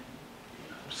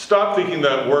stop thinking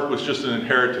that work was just an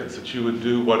inheritance, that you would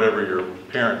do whatever your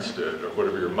parents did or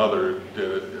whatever your mother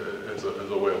did as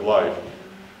a way of life,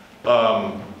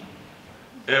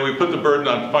 and we put the burden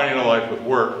on finding a life with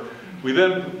work,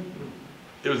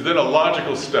 it was then a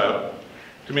logical step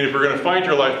to mean if you're going to find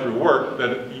your life through work,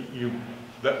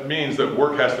 that means that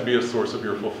work has to be a source of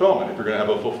your fulfillment if you're going to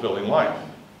have a fulfilling life.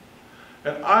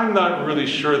 And I'm not really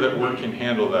sure that work can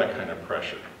handle that kind of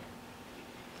pressure.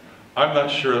 I'm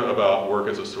not sure about work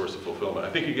as a source of fulfillment. I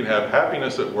think you can have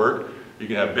happiness at work, you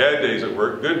can have bad days at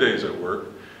work, good days at work,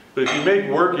 but if you make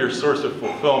work your source of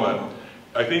fulfillment,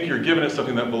 I think you're giving it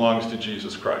something that belongs to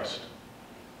Jesus Christ.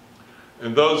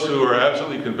 And those who are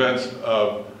absolutely convinced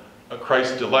of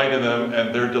Christ's delight in them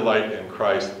and their delight in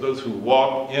Christ, those who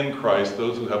walk in Christ,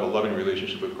 those who have a loving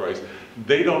relationship with Christ,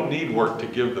 they don't need work to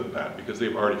give them that because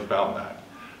they've already found that.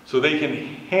 So they can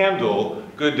handle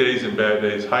good days and bad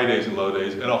days, high days and low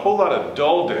days, and a whole lot of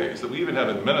dull days that we even have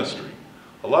in ministry.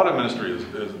 A lot of ministry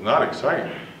is not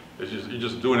exciting. You're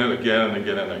just doing it again and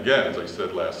again and again, as I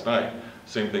said last night.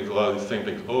 Same things, a lot of these same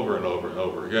things over and over and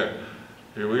over again.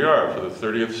 Here we are for the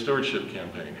 30th stewardship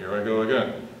campaign. Here I go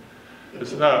again.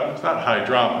 It's not high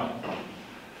drama.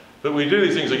 But we do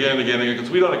these things again and again and again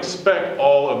because we don't expect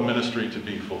all of ministry to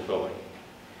be fulfilling.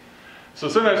 So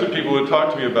sometimes when people would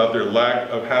talk to me about their lack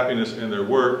of happiness in their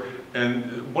work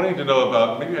and wanting to know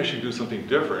about maybe I should do something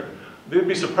different, they'd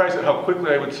be surprised at how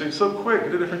quickly I would say, so quick,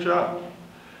 get a different job.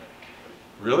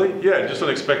 Really? Yeah, just don't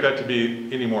expect that to be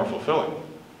any more fulfilling.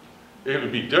 It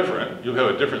would be different. You'll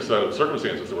have a different set of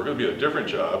circumstances. So we're going to be a different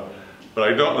job, but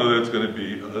I don't know that it's going to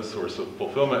be a source of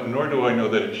fulfillment, nor do I know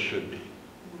that it should be.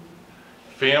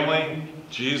 Family,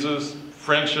 Jesus,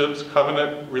 friendships,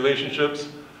 covenant relationships,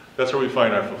 that's where we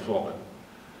find our fulfillment.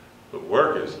 But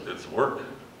work it's work.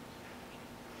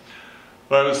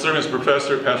 When I was serving as a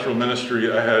professor at pastoral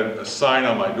ministry, I had a sign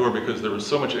on my door because there was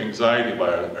so much anxiety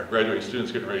by our graduating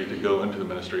students getting ready to go into the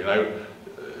ministry.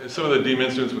 And some of the DMin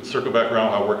students would circle back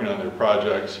around while working on their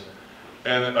projects.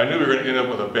 And I knew we were going to end up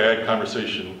with a bad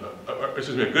conversation, a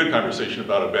good conversation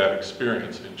about a bad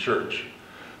experience in church.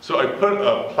 So I put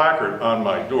a placard on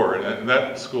my door, and in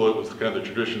that school it was kind of the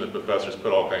tradition that professors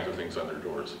put all kinds of things on their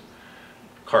doors.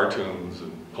 Cartoons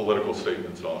and political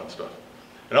statements and all that stuff.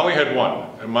 And I only had one,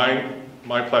 and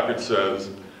my placard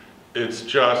says, "It's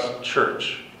just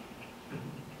church."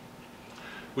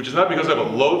 Which is not because I have a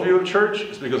low view of church,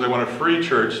 it's because I want a free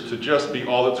church to just be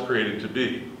all it's created to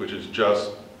be, which is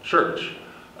just church.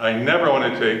 I never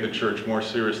want to take the church more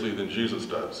seriously than Jesus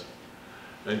does.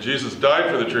 And Jesus died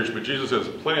for the church, but Jesus has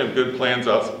plenty of good plans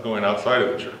going outside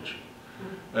of the church.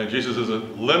 And Jesus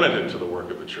isn't limited to the work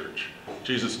of the church.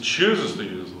 Jesus chooses to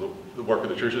use the work of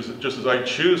the church, just as I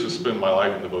choose to spend my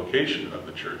life in the vocation of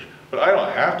the church. But I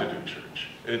don't have to do church.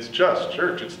 It's just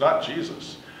church. It's not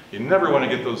Jesus. You never want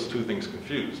to get those two things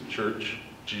confused. Church,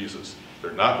 Jesus.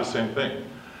 They're not the same thing.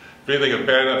 If anything, a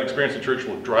bad enough experience in church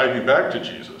will drive you back to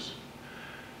Jesus.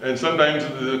 And sometimes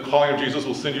the calling of Jesus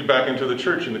will send you back into the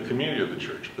church and the community of the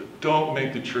church. But don't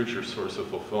make the church your source of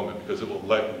fulfillment, because it will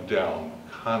let you down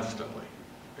constantly.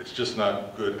 It's just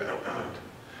not good at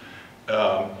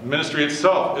it. Ministry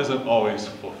itself isn't always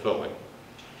fulfilling.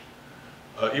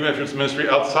 Even if it's ministry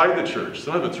outside the church,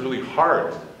 some of it's really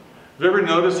hard. Have you ever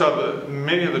noticed how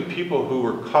many of the people who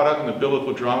were caught up in the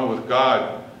biblical drama with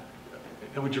God,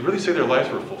 and would you really say their lives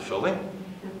were fulfilling?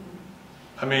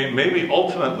 I mean, maybe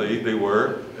ultimately they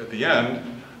were at the end,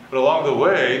 but along the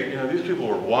way, these people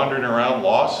were wandering around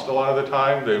lost a lot of the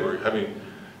time. They were having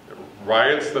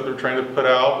riots that they're trying to put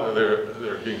out.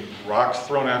 They're getting rocks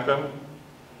thrown at them.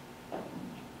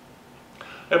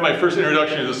 I had my first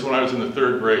introduction to this when I was in the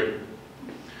 3rd grade.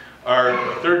 Our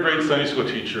 3rd grade Sunday school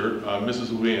teacher,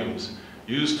 Mrs. Williams,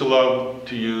 used to love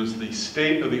to use the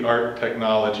state-of-the-art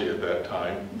technology at that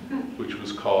time, which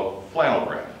was called flannel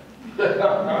graph.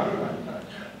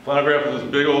 Flannel graph was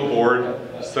this big old board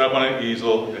set up on an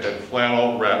easel. It had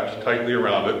flannel wrapped tightly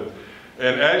around it.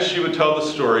 And as she would tell the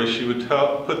story, she would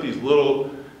put these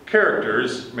little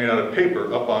characters made out of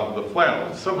paper up onto the flannel.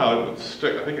 And somehow it would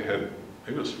stick. I think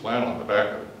it was flannel on the back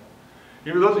of it.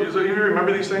 You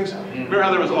remember these things? Remember how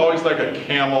there was always like a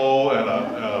camel and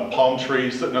a palm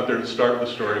tree sitting up there to start the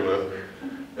story with?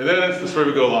 And then as the story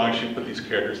would go along, she'd put these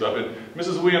characters up. And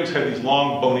Mrs. Williams had these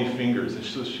long, bony fingers. And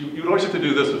so you would always have to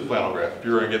do this with flannel graph if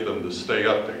you were going to get them to stay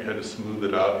up there. You had to smooth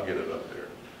it out and get it up there.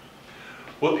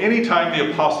 Well, anytime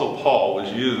the Apostle Paul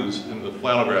was used in the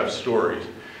flannel graph stories,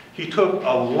 he took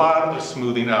a lot of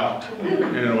smoothing out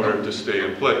in order to stay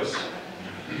in place,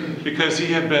 because he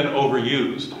had been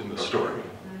overused in the story.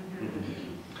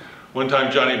 One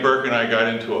time Johnny Burke and I got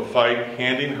into a fight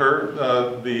handing her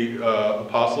the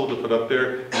apostle to put up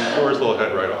there, and he tore his little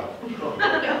head right off.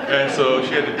 And so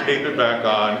she had to tape it back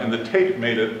on, and the tape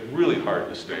made it really hard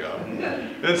to stay up.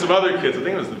 And then some other kids, I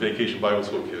think it was the Vacation Bible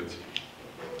School kids,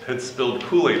 had spilled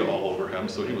Kool-Aid all over him,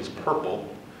 so he was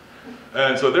purple.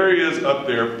 And so there he is up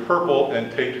there, purple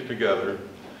and taped together.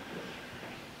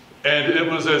 And it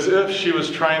was as if she was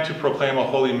trying to proclaim a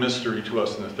holy mystery to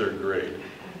us in the 3rd grade.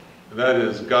 That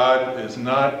is, God is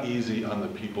not easy on the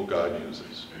people God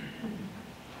uses.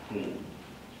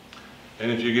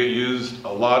 And if you get used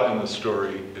a lot in the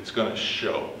story, it's going to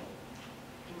show.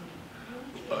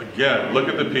 Again, look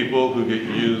at the people who get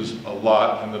used a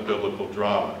lot in the biblical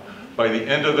drama. By the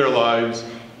end of their lives,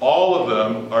 all of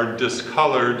them are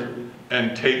discolored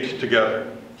and taped together.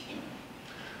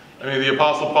 I mean, the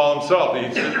Apostle Paul himself,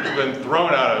 he's been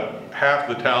thrown out of half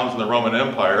the towns in the Roman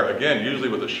Empire, again, usually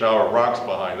with a shower of rocks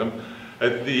behind him.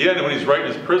 At the end, when he's writing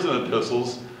his prison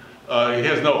epistles, he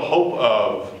has no hope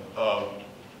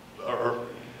or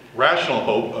rational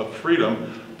hope of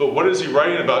freedom. But what is he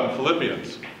writing about in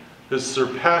Philippians? His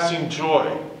surpassing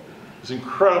joy, his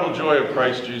incredible joy of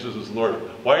Christ Jesus as Lord.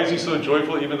 Why is he so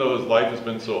joyful, even though his life has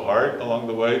been so hard along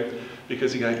the way?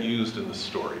 Because he got used in the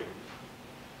story.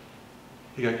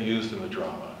 He got used in the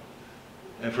drama.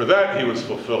 And for that, he was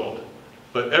fulfilled.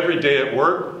 But every day at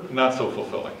work, not so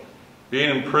fulfilling.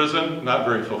 Being in prison, not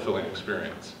very fulfilling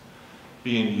experience.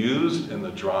 Being used in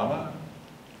the drama,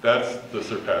 that's the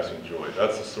surpassing joy.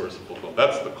 That's the source of fulfillment.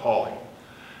 That's the calling.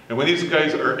 And when these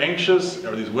guys are anxious,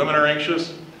 or these women are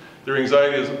anxious, Their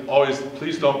anxiety is always,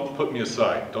 please don't put me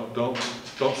aside. Don't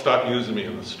stop using me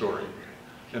in the story.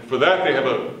 And for that, they have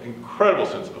an incredible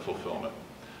sense of fulfillment.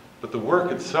 But the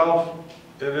work itself,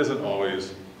 it isn't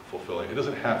always fulfilling. It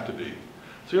doesn't have to be.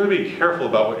 So you want to be careful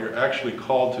about what you're actually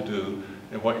called to do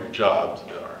and what your jobs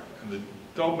are. And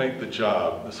don't make the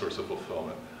job the source of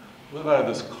fulfillment. Live out of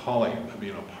this calling of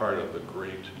being a part of the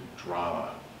great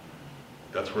drama.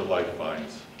 That's where life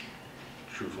finds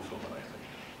true fulfillment, I think.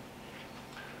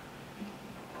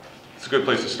 It's a good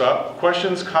place to stop.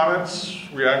 Questions, comments,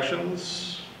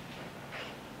 reactions?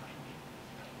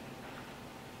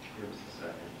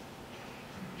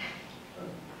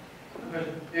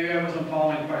 Maybe I wasn't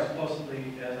following quite as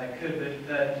closely as I could,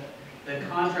 but the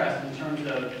contrast in terms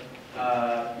of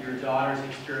your daughter's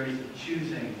experience of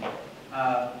choosing,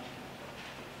 as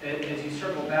you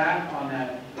circle back on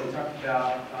that, we talked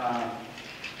about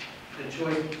the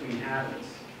choice between habits.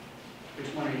 Which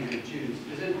one are you going to choose?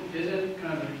 Is it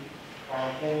kind of our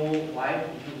whole life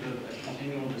in terms of a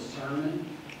continual discernment?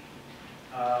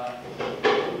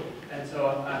 And so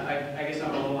I guess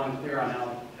I'm a little unclear on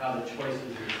how the choices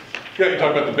is. Yeah, you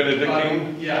talk about the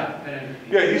Benedictine? Yeah,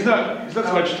 Benedictine. Yeah, he's not so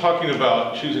much talking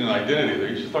about choosing an identity there.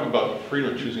 He's just talking about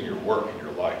freedom of choosing your work and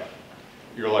your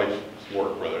life's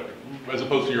work, rather, as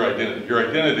opposed to your identity. Your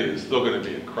identity is still going to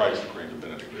be in Christ, according to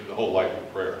Benedict, the whole life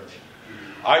of prayer.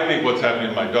 I think what's happening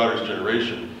in my daughter's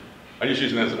generation, I just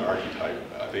use it as an archetype.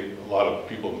 I think a lot of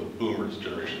people in the boomers'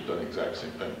 generation have done the exact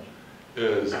same thing.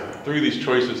 Is through these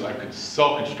choices, I'm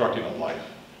self-constructing a life.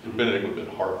 And Benedict would have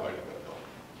been horrified at that.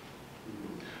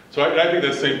 So I think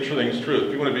that same thing is true.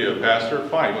 If you want to be a pastor,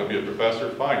 fine. You want to be a professor,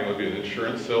 fine. You want to be an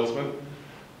insurance salesman,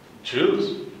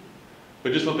 choose.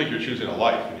 But just don't think you're choosing a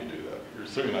life when you do that. You're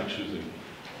certainly not choosing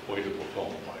a way to fulfill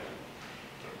life.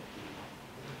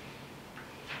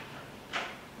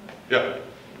 Yeah? It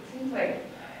seems like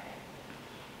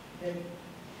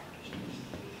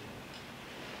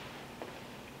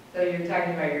so you're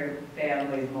talking about your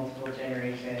family's multiple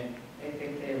generation. I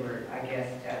think they were, I guess,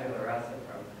 tabula rasa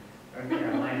from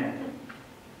Carolina.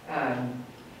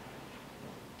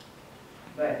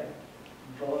 But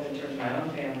both in terms of my own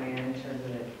family and in terms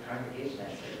of the congregation I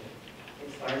serve,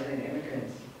 it's largely the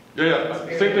immigrants.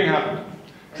 Yeah, same thing happened.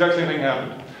 Exact same thing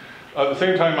happened. At the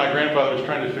same time, my grandfather was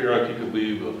trying to figure out if he could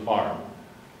leave the farm.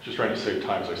 Just trying to save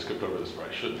time, so I skipped over this, but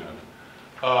I shouldn't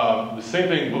have. The same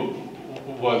thing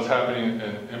was happening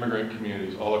in immigrant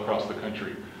communities all across the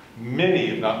country. Many,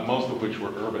 if not most of which were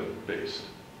urban-based.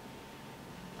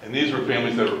 And these were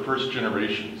families that were first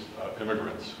generations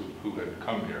immigrants who had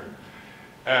come here.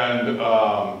 And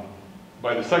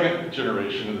by the second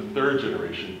generation and the third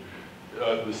generation,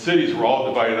 the cities were all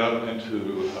divided up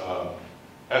into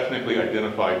ethnically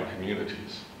identified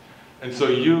communities. And so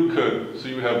you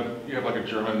have like a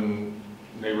German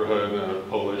neighborhood, and a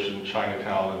Polish and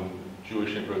Chinatown and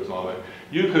Jewish neighborhoods and all that.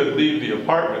 You could leave the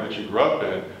apartment that you grew up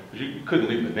in, but you couldn't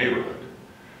leave the neighborhood.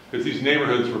 Because these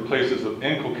neighborhoods were places of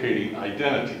inculcating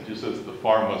identity, just as the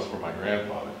farm was for my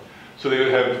grandfather. So they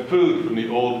would have food from the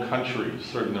old country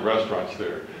served in the restaurants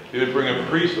there. They would bring a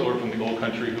priest over from the old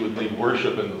country who would lead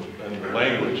worship in the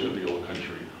language of the old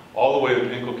country, all the way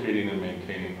to inculcating and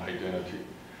maintaining identity.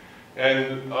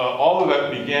 And all of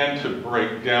that began to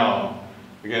break down,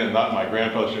 again, not my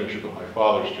grandfather's generation, but my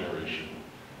father's generation.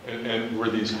 And where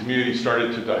these communities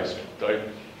started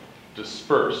to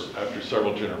disperse after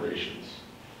several generations.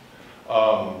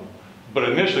 But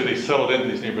initially they settled into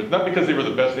these neighborhoods, not because they were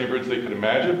the best neighborhoods they could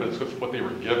imagine, but it's what they were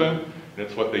given, and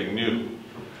it's what they knew.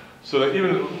 So that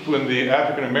even when the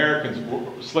African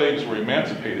Americans, slaves were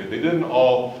emancipated, they didn't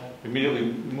all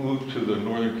immediately move to the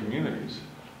northern communities.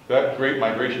 That great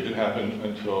migration didn't happen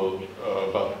until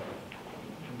about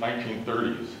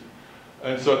 1930s.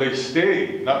 And so they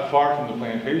stayed not far from the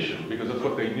plantation because that's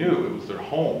what they knew. It was their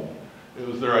home. It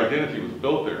was their identity was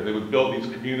built there. And they would build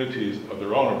these communities of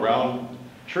their own around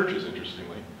churches,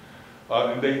 interestingly.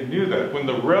 And they knew that. When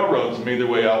the railroads made their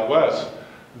way out west,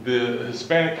 the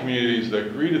Hispanic communities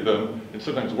that greeted them and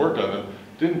sometimes worked on them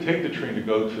didn't take the train to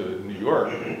go to New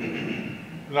York.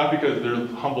 Not because their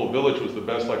humble village was the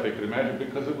best life they could imagine,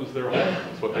 because it was their home.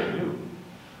 It's what they knew.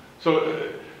 So,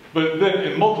 but then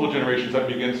in multiple generations that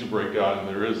begins to break down and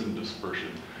there is some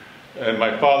dispersion. And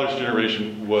my father's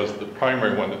generation was the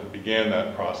primary one that began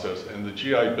that process, and the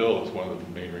GI Bill is one of the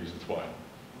main reasons why.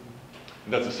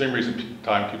 And that's the same reason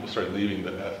people started leaving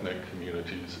the ethnic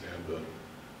communities and the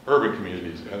urban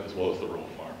communities, as well as the rural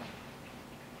farm.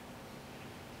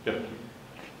 Yeah.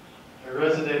 I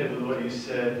resonated with what you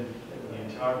said when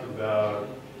you talked about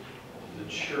the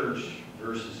church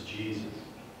versus Jesus.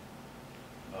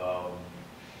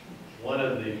 One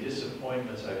of the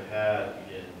disappointments I've had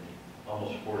in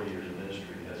almost 40 years of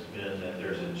ministry has been that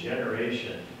there's a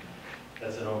generation,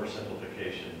 that's an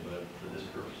oversimplification, but for this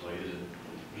purpose I'll use it.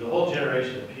 There's a whole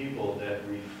generation of people that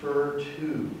refer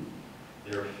to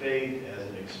their faith as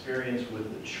an experience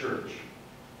with the church.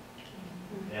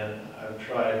 And I've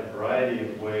tried a variety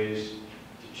of ways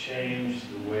to change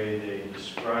the way they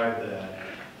describe that.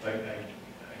 I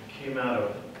came out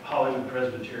of Hollywood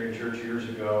Presbyterian Church years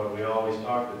ago, and we always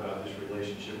talked about this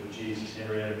relationship with Jesus.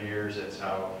 Henrietta Mears, that's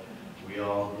how we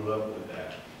all grew up with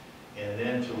that. And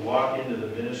then to walk into the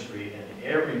ministry, and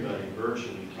everybody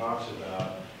virtually talks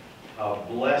about how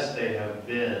blessed they have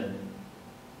been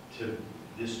to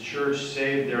this church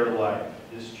saved their life.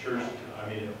 This church, I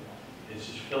mean, it's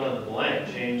just fill in the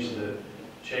blank, change the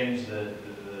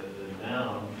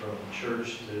noun from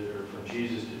church to, or from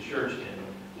Jesus to church, and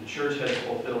the church has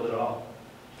fulfilled it all.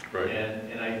 Right.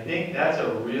 And I think that's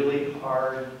a really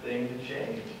hard thing to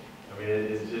change. I mean,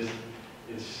 it's just,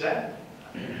 it's sad.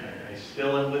 I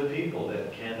still am with people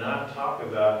that cannot talk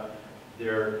about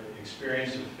their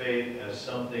experience of faith as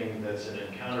something that's an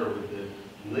encounter with the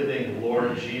living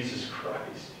Lord Jesus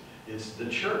Christ. It's the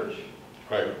church.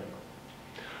 Right.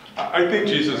 I think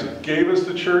Jesus gave us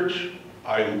the church.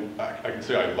 I can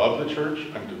say I love the church.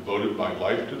 I'm devoted my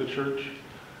life to the church.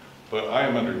 But I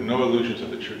am under no illusions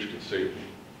that the church can save me.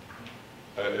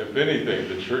 If anything,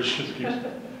 the church just keeps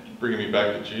bringing me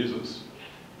back to Jesus.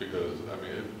 Because, I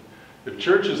mean, if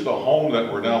church is the home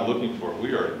that we're now looking for,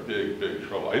 we are in big, big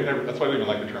trouble. That's why I don't even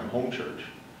like the term home church.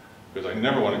 Because I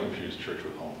never want to confuse church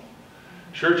with home.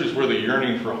 Church is where the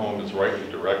yearning for home is rightly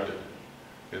directed.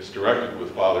 It's directed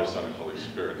with Father, Son, and Holy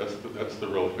Spirit. That's the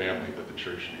real family that the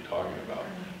church should be talking about,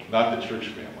 not the church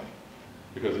family.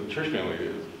 Because the church family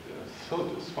is so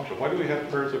dysfunctional. Why do we have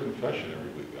prayers of confession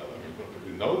every week? I mean,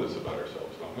 we know this about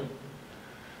ourselves, don't we?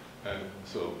 And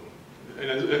so,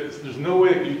 there's no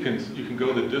way that you can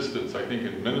go the distance, I think,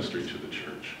 in ministry to the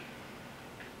church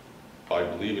by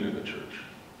believing in the church.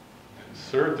 And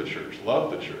serve the church,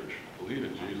 love the church, believe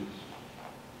in Jesus.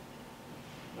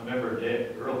 I remember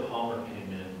Earl Palmer came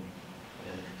in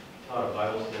and taught a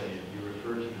Bible study, and he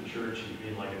referred to the church as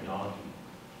being like a donkey.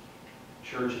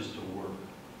 Church is to work.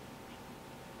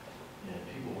 And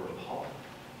people were appalled.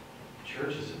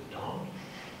 Church is a donkey.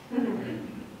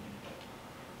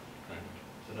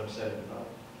 It's an upsetting thought.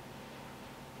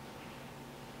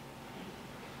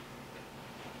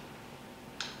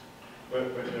 When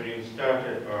you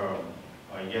started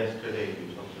yesterday,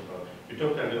 you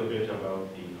talked a little bit about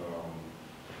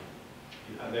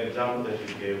the example that you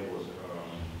gave was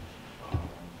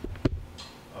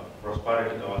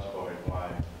prosperity gospel and why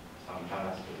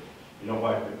sometimes,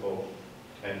 why people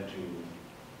tend to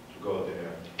go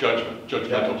there.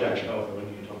 Judgmental preaching. When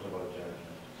you talked about judgment.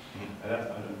 And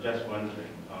I'm just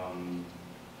wondering,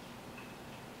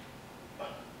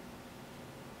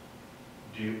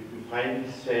 do you find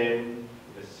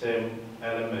the same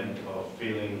element of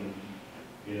feeling,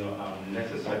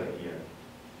 necessary here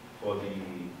for the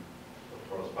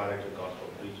prosperity gospel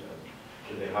preachers?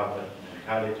 Do they have that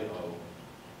mentality of,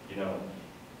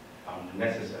 I'm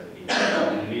necessary here,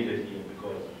 I'm needed here,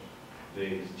 because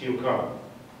they still come,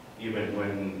 even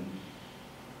when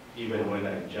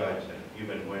I judge them,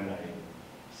 even when I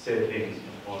say things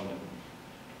upon them.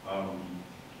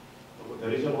 The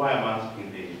reason why I'm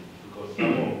asking this, because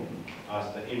some of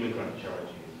us, the immigrant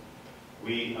churches,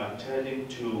 we are tending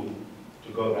to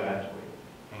go that way,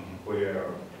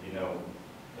 where,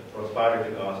 the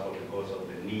prosperity gospel, because of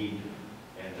the need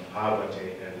and the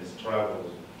poverty and the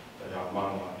struggles that are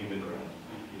among our immigrants,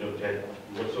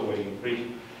 so when you preach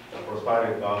the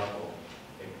prosperity gospel,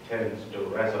 it tends to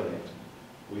resonate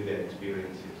with their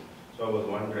experiences. So I was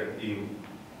wondering if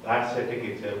that setting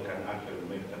itself can actually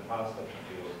make the pastor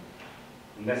feel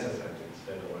necessary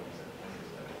instead of what is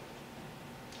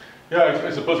necessary. Yeah, I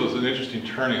suppose it was an interesting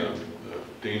turning of the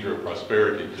danger of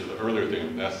prosperity to the earlier thing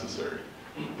of necessary,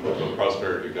 the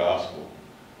prosperity gospel.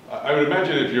 I would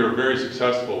imagine if you're very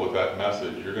successful with that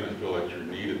message, you're going to feel like you're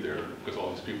needed there because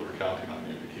all these people are counting on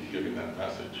you to keep giving that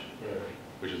message,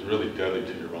 which is really deadly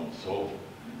to your own soul.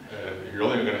 And you're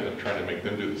only going to end up trying to make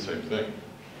them do the same thing.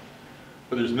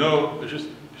 But it's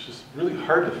just really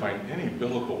hard to find any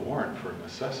biblical warrant for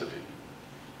necessity.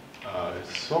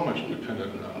 It's so much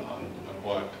dependent on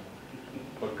what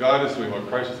God is doing, what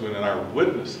Christ is doing, and our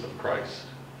witness of Christ.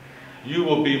 You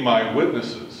will be my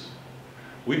witnesses.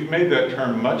 We've made that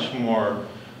term much more,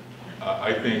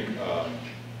 I think,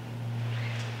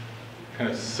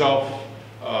 kind of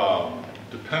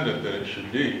self-dependent than it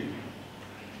should be.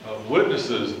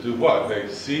 Witnesses do what? They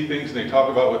see things and they talk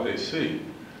about what they see.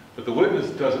 But the witness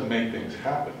doesn't make things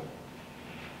happen.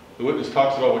 The witness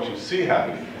talks about what you see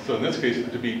happening. So So in this case,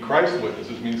 to be Christ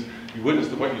witnesses means you witness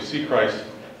to what you see Christ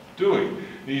doing.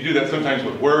 And you do that sometimes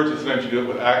with words, and sometimes you do it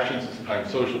with actions, and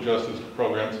sometimes social justice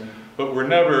programs, but we're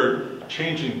never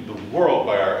changing the world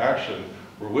by our action.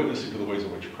 We're witnessing to the ways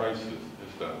in which Christ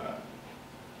has done that.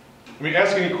 I mean,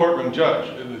 ask any courtroom judge,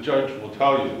 and the judge will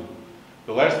tell you,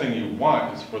 the last thing you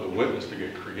want is for the witness to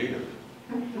get creative.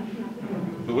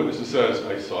 The witness that says,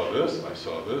 I saw this, I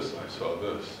saw this, I saw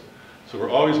this. So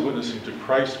we're always witnessing to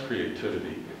Christ's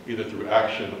creativity, either through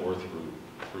action or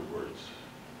through words,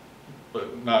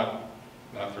 but not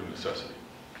through necessity.